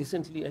very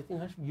recently. I think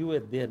Harsh, you were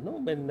there, no?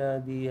 When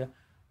the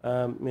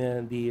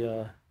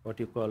what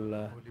you call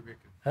Holy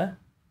Bakery.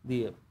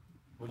 The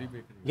Holy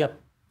Bakery.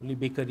 Yep, Holy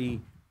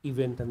Bakery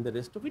event and the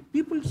rest of it.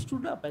 People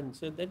stood up and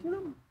said that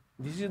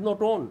this is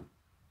not on.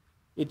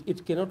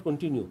 It cannot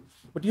continue.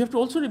 But you have to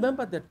also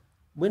remember that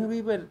when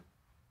we were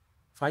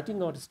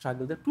fighting our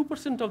struggle, that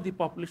 2% of the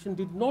population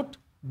did not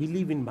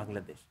believe in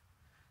Bangladesh.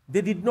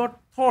 They did not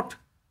thought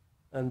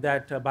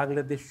that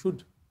Bangladesh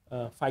should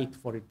fight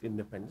for its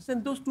independence.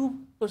 And those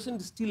 2%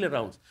 is still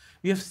around.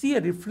 We have seen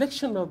a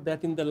reflection of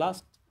that in the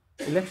last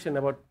election,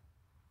 about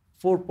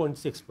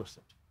 4.6%.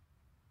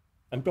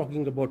 I'm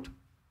talking about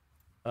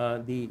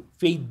the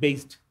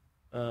faith-based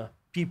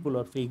people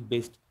or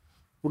faith-based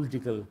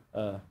political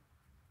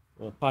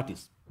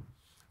parties.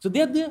 So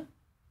they are there.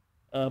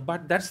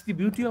 But that's the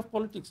beauty of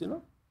politics,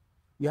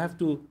 You have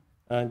to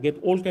get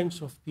all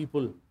kinds of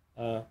people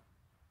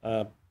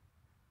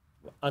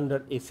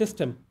under a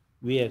system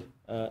where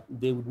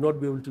they would not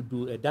be able to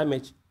do a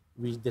damage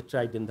which they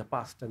tried in the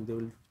past, and they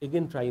will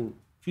again try in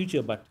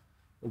future, but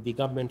the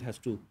government has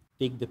to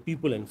take the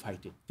people and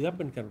fight it. The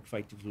government cannot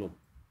fight it alone.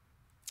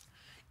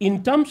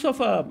 In terms of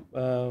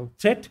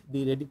threat,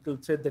 the radical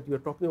threat that you are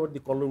talking about,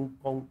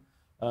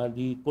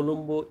 the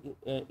Colombo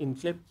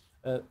enclave,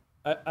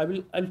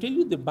 I'll tell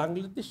you the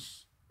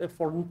Bangladesh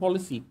foreign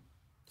policy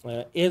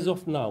as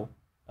of now,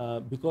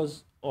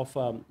 because of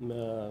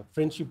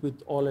friendship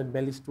with all and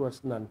malice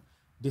towards none,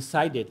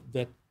 decided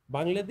that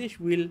Bangladesh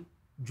will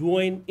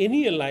join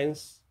any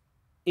alliance,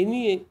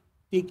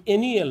 take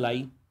any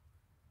ally,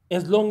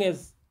 as long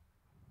as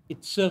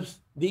it serves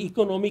the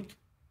economic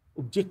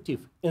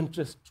objective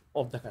interest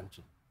of the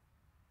country.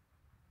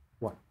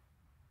 One,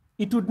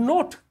 it would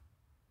not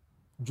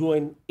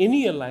join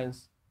any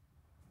alliance,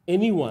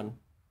 anyone,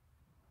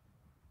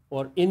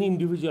 or any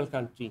individual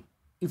country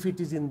if it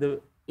is in the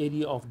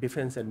area of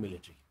defense and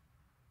military.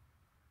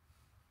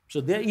 So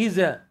there is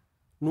a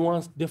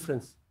nuanced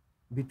difference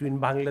between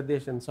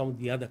Bangladesh and some of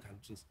the other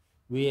countries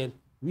where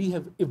we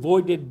have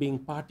avoided being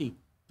party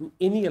to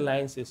any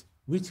alliances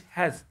which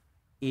has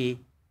a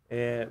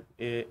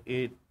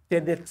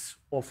tenets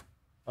of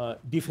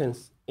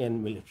defense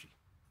and military.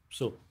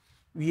 So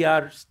we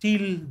are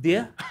still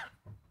there.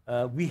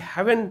 We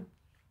haven't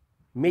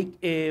made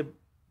a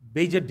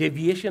major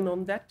deviation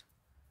on that.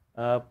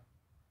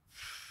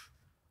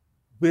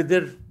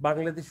 Whether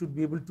Bangladesh should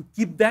be able to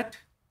keep that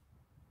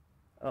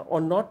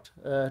or not,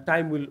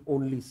 time will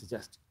only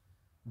suggest.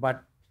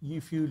 But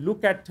if you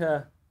look at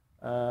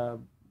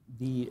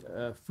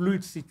the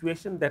fluid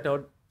situation that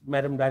our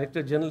Madam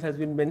Director General has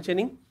been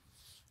mentioning,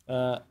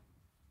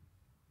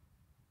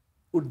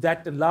 would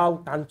that allow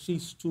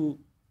countries to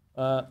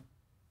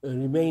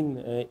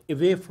remain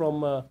away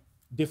from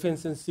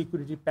defense and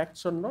security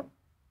pacts or not?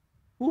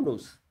 Who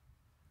knows?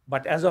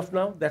 But as of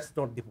now, that's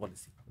not the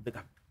policy of the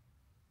government.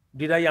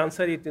 Did I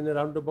answer it in a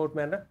roundabout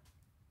manner?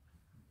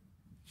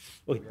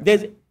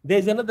 Okay.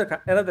 There's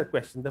another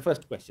question. The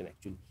first question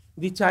actually,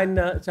 the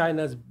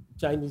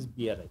Chinese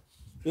BRI.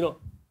 You know,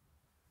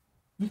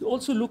 we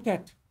also look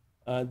at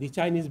the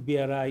Chinese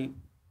BRI,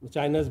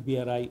 China's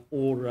BRI,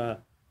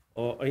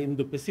 or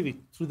Indo-Pacific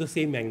through the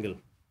same angle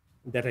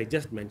that I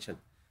just mentioned.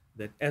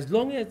 That as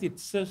long as it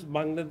serves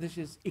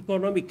Bangladesh's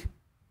economic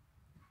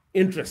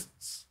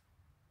interests,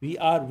 we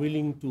are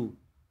willing to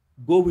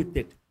go with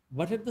it.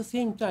 But at the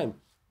same time,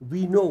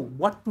 we know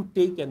what to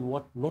take and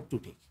what not to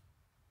take.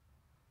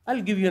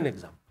 I'll give you an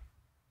example.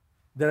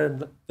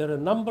 There are a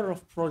number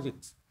of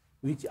projects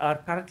which are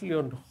currently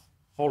on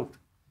halt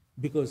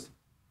because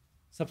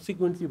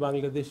subsequently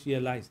Bangladesh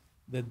realized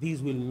that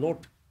these will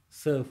not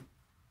serve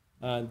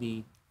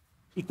the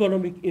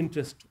economic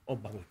interest of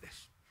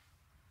Bangladesh.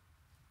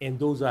 And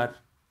those are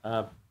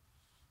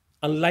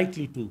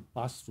unlikely to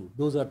pass through.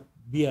 Those are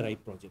BRI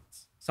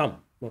projects, some,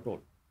 not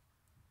all,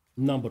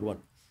 number one.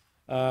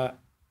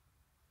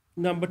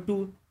 Number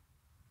two,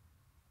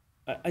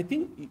 I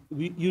think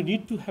you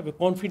need to have a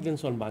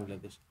confidence on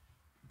Bangladesh.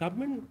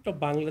 Government of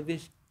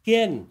Bangladesh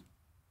can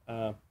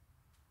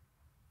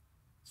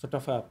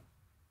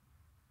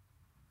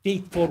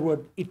take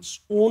forward its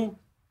own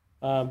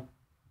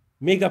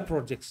mega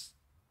projects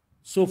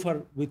so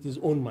far with its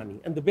own money.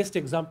 And the best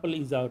example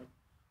is our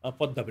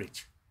Padda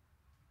Bridge.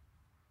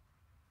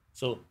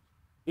 So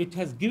it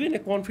has given a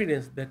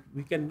confidence that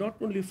we can not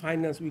only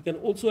finance, we can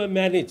also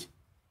manage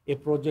a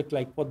project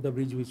like Padda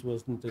Bridge, which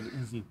wasn't an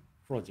easy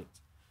project.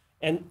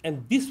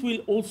 And this will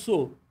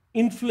also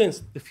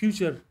influence the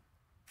future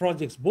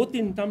projects, both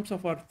in terms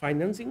of our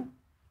financing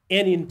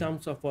and in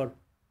terms of our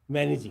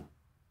managing.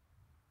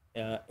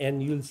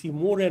 And you'll see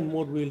more and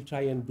more we'll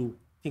try and do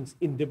things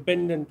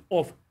independent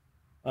of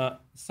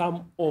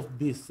some of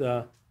these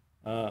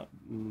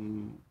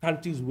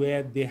countries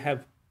where they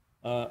have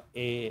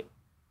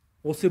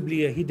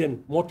possibly a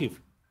hidden motive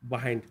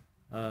behind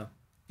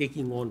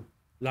taking on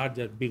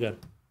larger, bigger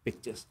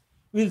pictures.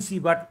 We'll see,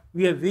 but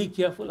we are very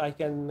careful. I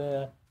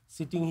can,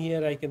 sitting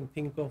here, I can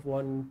think of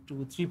 1,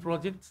 2, 3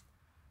 projects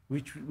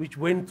which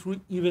went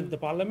through even the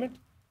parliament,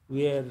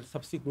 were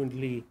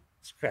subsequently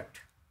scrapped.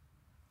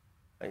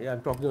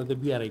 I'm talking about the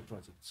BRI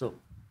project. So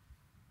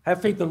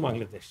have faith on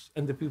Bangladesh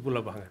and the people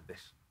of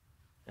Bangladesh.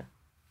 Yeah.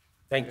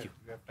 Thank you.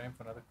 We have time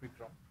for another quick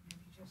round.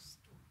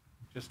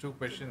 Just two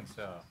questions.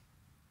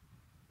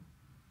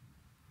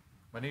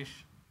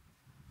 Manish?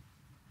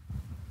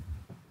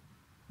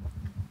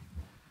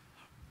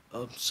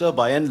 Sir,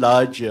 by and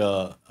large,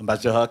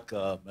 Ambassador Haque,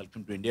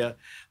 welcome to India.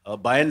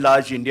 By and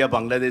large,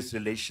 India-Bangladesh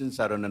relations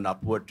are on an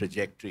upward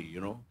trajectory,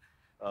 you know.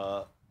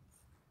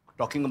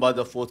 Talking about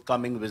the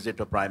forthcoming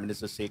visit of Prime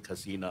Minister Sheikh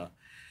Hasina,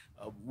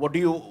 what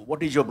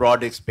is your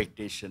broad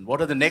expectation?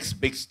 What are the next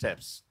big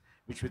steps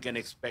which we can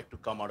expect to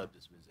come out of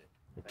this visit?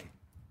 Thank you.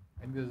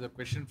 And there's a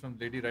question from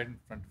the lady right in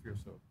front of you,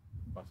 so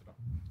pass it on.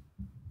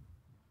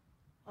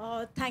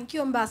 Thank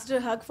you, Ambassador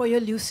Haque, for your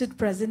lucid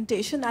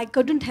presentation. I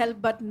couldn't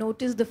help but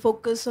notice the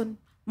focus on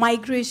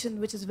migration,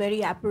 which is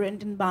very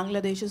apparent in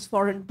Bangladesh's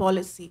foreign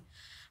policy.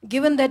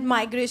 Given that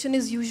migration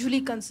is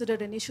usually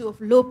considered an issue of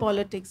low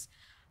politics,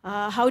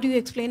 how do you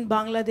explain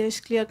Bangladesh's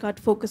clear-cut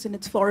focus in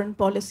its foreign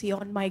policy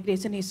on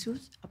migration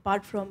issues,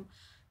 apart from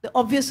the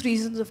obvious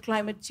reasons of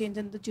climate change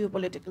and the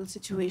geopolitical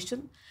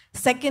situation?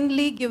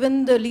 Secondly,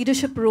 given the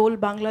leadership role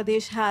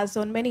Bangladesh has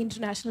on many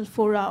international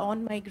fora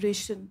on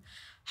migration,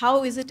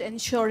 how is it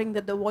ensuring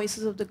that the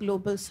voices of the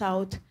global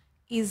south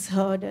is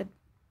heard at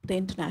the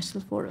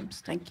international forums?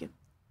 Thank you.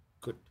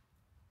 Good.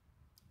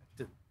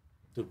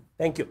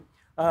 Thank you.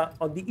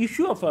 On the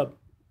issue of, I'll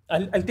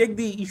take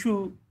the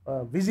issue,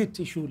 visit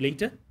issue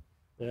later.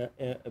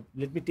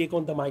 Let me take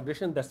on the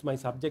migration. That's my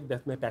subject,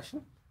 that's my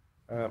passion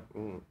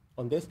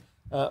on this.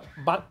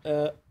 But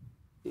the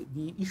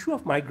issue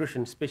of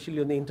migration,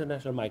 especially on the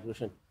international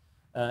migration,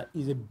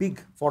 is a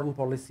big foreign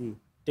policy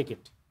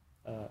ticket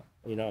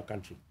in our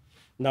country.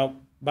 Now,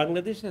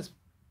 Bangladesh has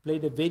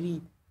played a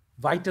very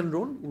vital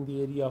role in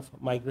the area of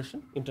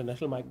migration,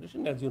 international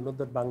migration. As you know,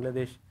 that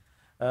Bangladesh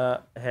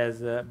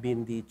has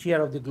been the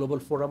chair of the Global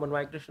Forum on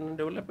Migration and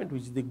Development,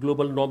 which is the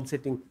global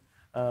norm-setting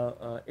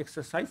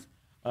exercise.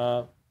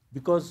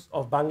 Because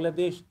of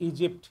Bangladesh,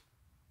 Egypt,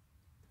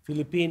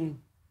 Philippines,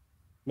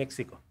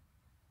 Mexico,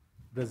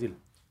 Brazil.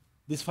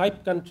 These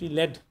 5 countries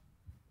led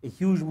a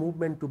huge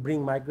movement to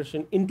bring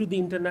migration into the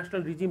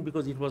international regime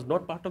because it was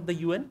not part of the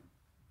UN.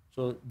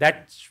 So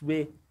that's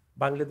where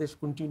Bangladesh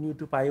continued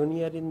to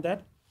pioneer in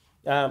that.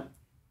 To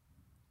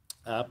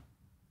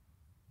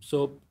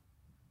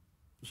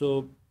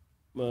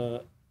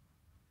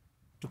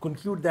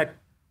conclude that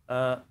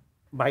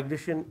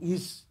migration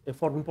is a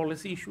foreign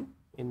policy issue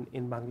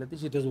in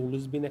Bangladesh. It has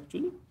always been,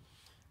 actually.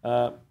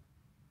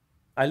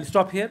 I'll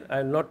stop here.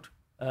 I'll not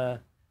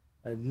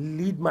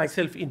lead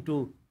myself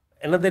into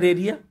another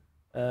area,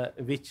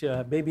 which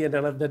maybe at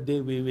another day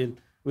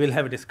we'll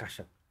have a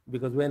discussion.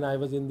 Because when I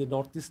was in the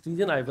Northeast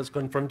region, I was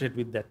confronted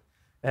with that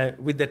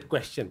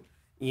question.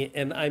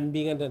 And I'm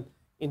being an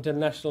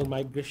international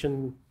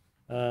migration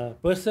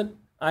person,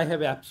 I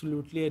have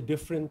absolutely a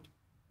different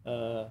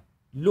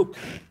look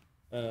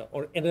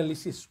or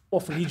analysis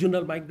of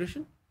regional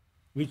migration,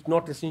 which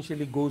not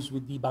essentially goes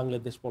with the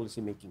Bangladesh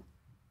policy making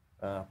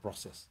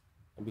process.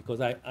 And because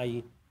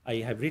I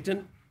have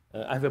written,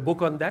 I have a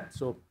book on that,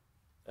 so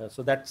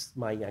that's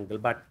my angle.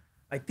 But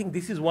I think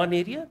this is one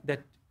area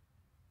that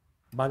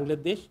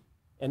Bangladesh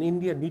and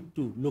India need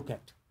to look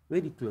at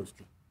very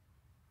closely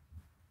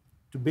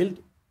to build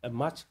a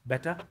much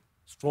better,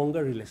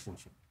 stronger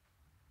relationship.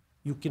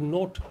 You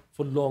cannot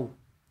for long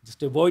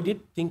just avoid it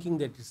thinking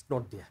that it's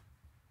not there.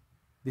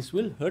 This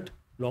will hurt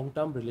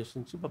long-term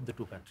relationship of the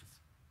two countries.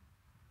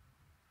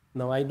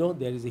 Now I know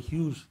there is a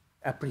huge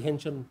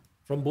apprehension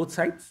from both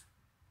sides,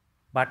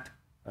 but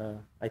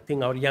I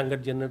think our younger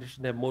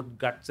generation have more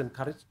guts and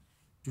courage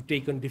to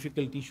take on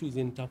difficult issues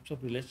in terms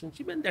of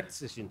relationship, and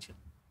that's essential.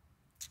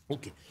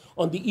 Okay.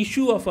 On the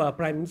issue of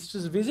Prime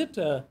Minister's visit,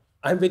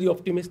 I'm very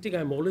optimistic.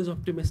 I'm always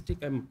optimistic.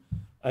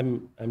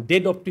 I'm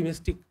dead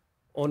optimistic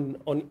on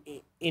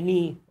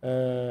any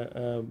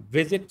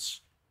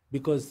visits,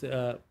 because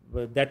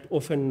that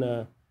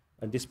often,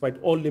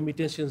 despite all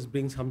limitations,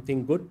 brings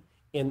something good.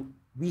 And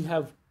we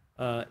have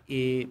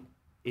a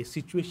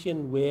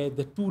situation where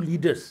the two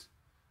leaders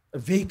are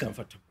very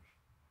comfortable,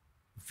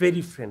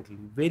 very friendly,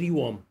 very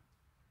warm,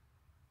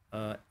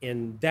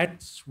 and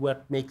that's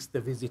what makes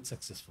the visit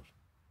successful.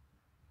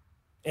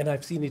 And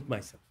I've seen it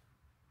myself.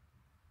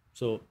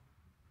 So,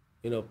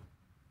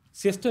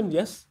 system,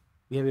 yes,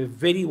 we have a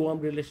very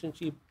warm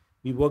relationship.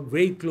 We work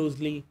very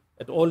closely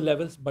at all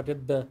levels, but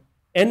at the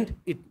end,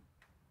 it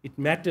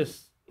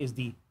matters is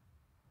the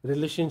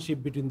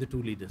relationship between the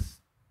two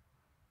leaders,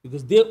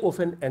 because they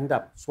often end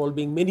up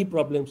solving many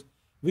problems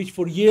which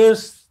for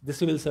years the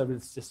civil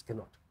service just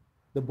cannot,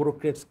 the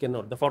bureaucrats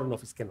cannot, the Foreign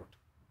Office cannot.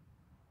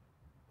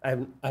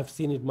 I've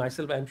seen it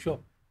myself, I'm sure.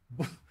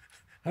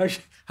 Harsh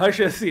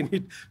has seen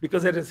it,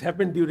 because it has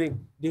happened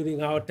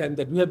during our time,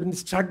 that we have been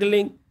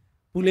struggling,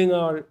 pulling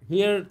our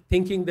hair,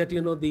 thinking that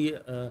the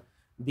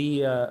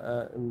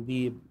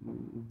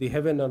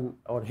heaven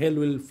or hell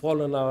will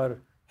fall on our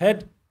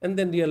head, and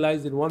then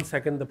realize in 1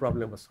 second the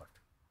problem was solved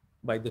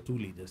by the two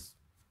leaders.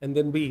 And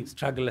then we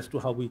struggle as to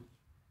how we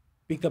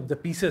pick up the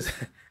pieces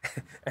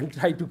and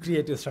try to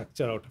create a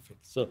structure out of it.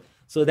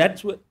 So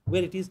that's where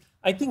it is.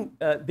 I think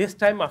this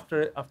time,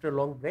 after a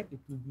long break, it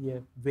will be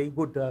a very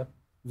good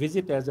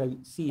visit, as I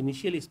see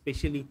initially,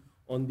 especially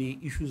on the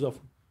issues of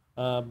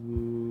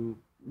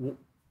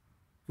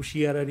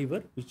Kushiara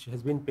River, which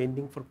has been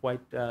pending for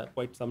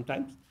quite some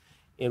time,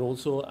 and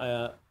also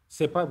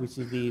SEPA, which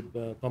is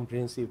the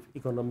Comprehensive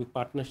Economic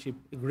Partnership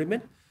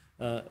Agreement,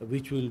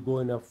 which will go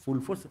in a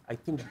full force. I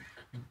think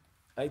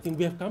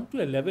we have come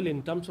to a level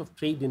in terms of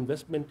trade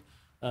investment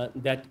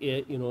that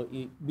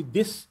with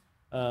this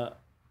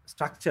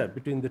structure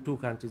between the two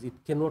countries, it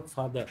cannot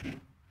further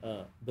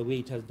the way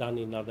it has done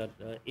in other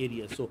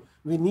areas. So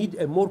we need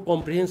a more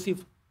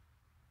comprehensive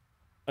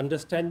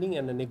understanding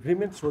and an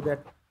agreement, so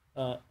that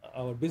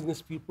our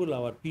business people,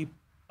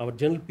 our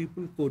general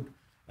people could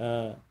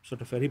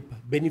sort of reap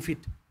benefit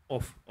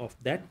of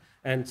that.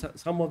 And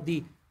some of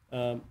the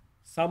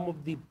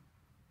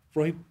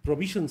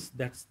provisions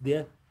that's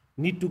there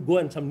need to go,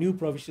 and some new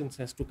provisions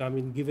has to come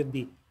in, given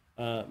the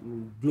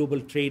global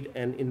trade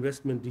and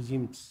investment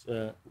regimes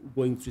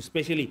going through,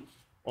 especially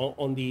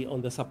on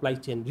the supply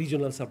chain,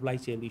 regional supply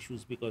chain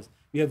issues, because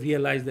we have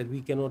realized that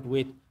we cannot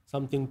wait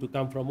something to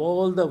come from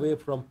all the way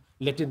from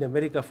Latin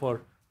America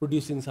for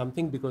producing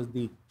something, because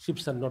the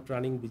ships are not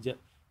running,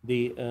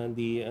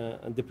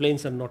 the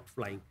planes are not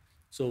flying.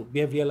 So we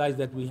have realized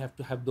that we have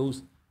to have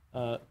those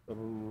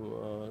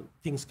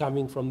things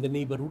coming from the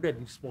neighborhood,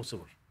 and it's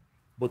possible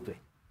both way.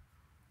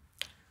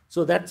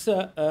 So that's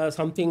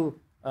something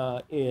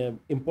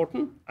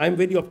important. I'm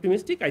very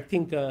optimistic. I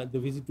think the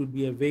visit will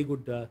be a very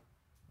good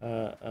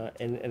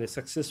and a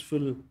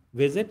successful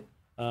visit.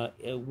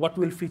 What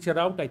will feature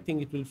out? I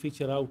think it will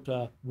feature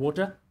out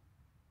water,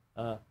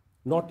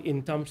 not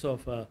in terms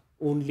of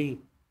only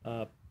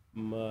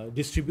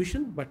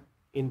distribution, but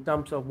in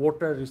terms of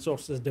water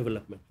resources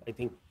development. I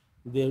think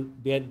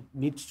there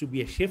needs to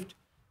be a shift,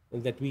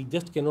 and that we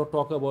just cannot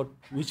talk about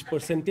which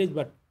percentage,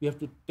 but we have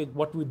to take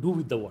what we do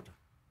with the water.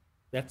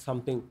 That's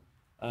something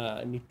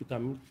need to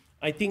come in.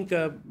 I think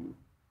the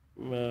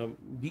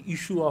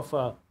issue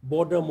of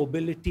border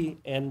mobility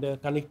and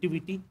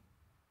connectivity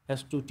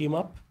has to team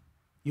up.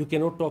 You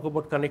cannot talk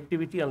about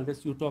connectivity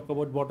unless you talk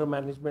about border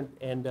management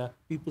and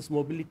people's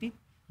mobility,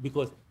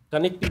 because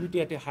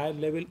connectivity at a higher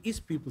level is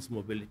people's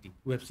mobility.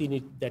 We have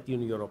seen that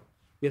in Europe.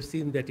 We have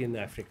seen that in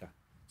Africa.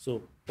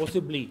 So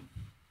possibly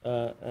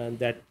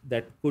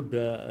that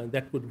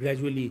could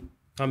gradually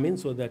come in,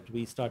 so that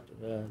we start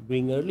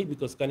doing early,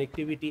 because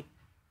connectivity,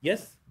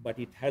 yes, but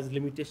it has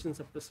limitations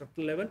at a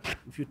certain level.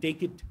 If you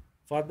take it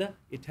further,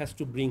 it has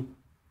to bring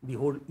the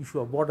whole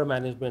issue of border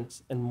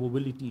management and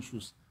mobility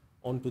issues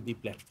onto the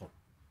platform.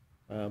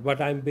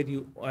 But I'm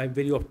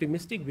very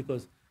optimistic,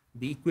 because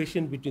the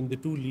equation between the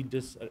two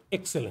leaders are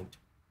excellent.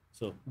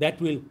 So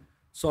that will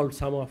solve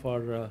some of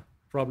our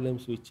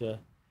problems, which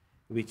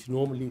which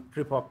normally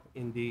crop up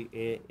in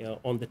the,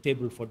 on the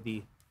table for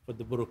the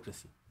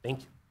bureaucracy. Thank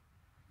you.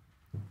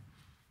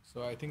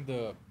 So I think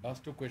the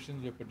last two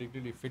questions are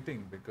particularly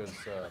fitting because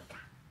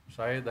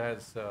Shahid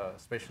has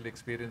special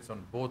experience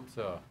on both.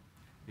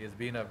 He has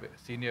been a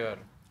senior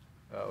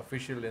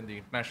official in the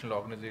International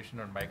Organization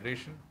on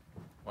Migration,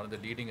 one of the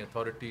leading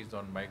authorities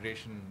on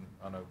migration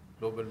on a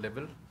global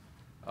level.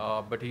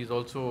 But he's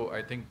also,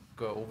 I think,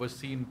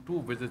 overseen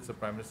two visits of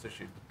Prime Minister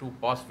Sheikh, two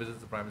past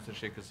visits of Prime Minister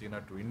Sheikh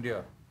Hasina to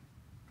India,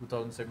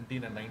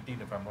 2017 and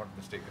 19, if I'm not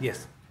mistaken.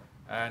 Yes.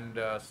 And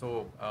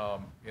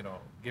you know,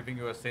 giving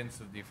you a sense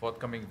of the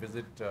forthcoming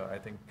visit, I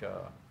think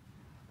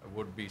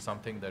would be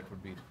something that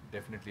would be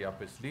definitely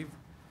up his sleeve.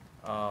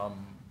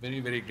 Very,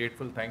 very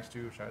grateful. Thanks to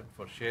you, Shahid,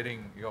 for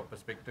sharing your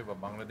perspective of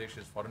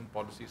Bangladesh's foreign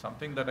policy,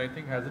 something that I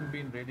think hasn't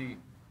been really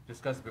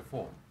discussed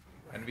before.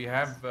 And we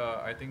have,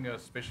 I think, a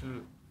special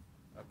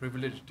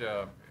privileged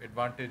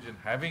advantage in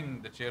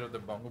having the chair of the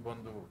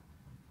Bangabandhu,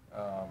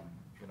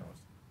 you know,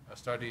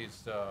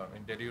 studies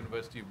in Delhi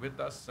University with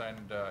us,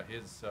 and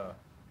his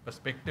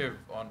perspective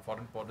on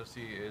foreign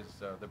policy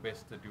is the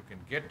best that you can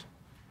get.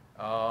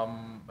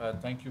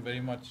 Thank you very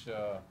much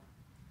to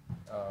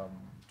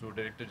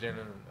Director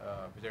General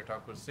Vijay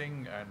Thakur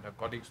Singh and her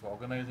colleagues for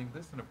organizing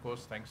this, and of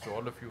course thanks to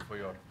all of you for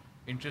your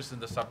interest in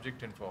the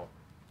subject and for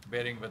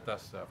bearing with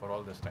us for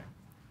all this time.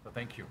 So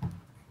thank you.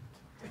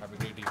 Have a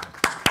great evening.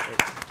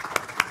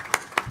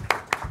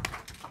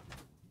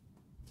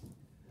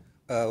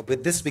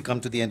 With this, we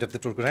come to the end of the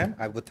program.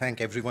 I would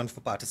thank everyone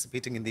for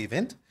participating in the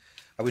event.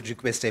 I would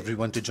request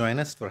everyone to join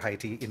us for high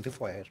tea in the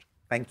foyer.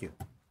 Thank you.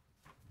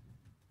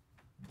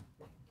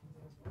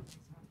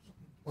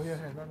 Oh yeah,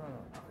 no.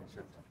 I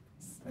should.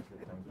 Thank you.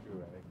 I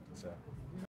think it's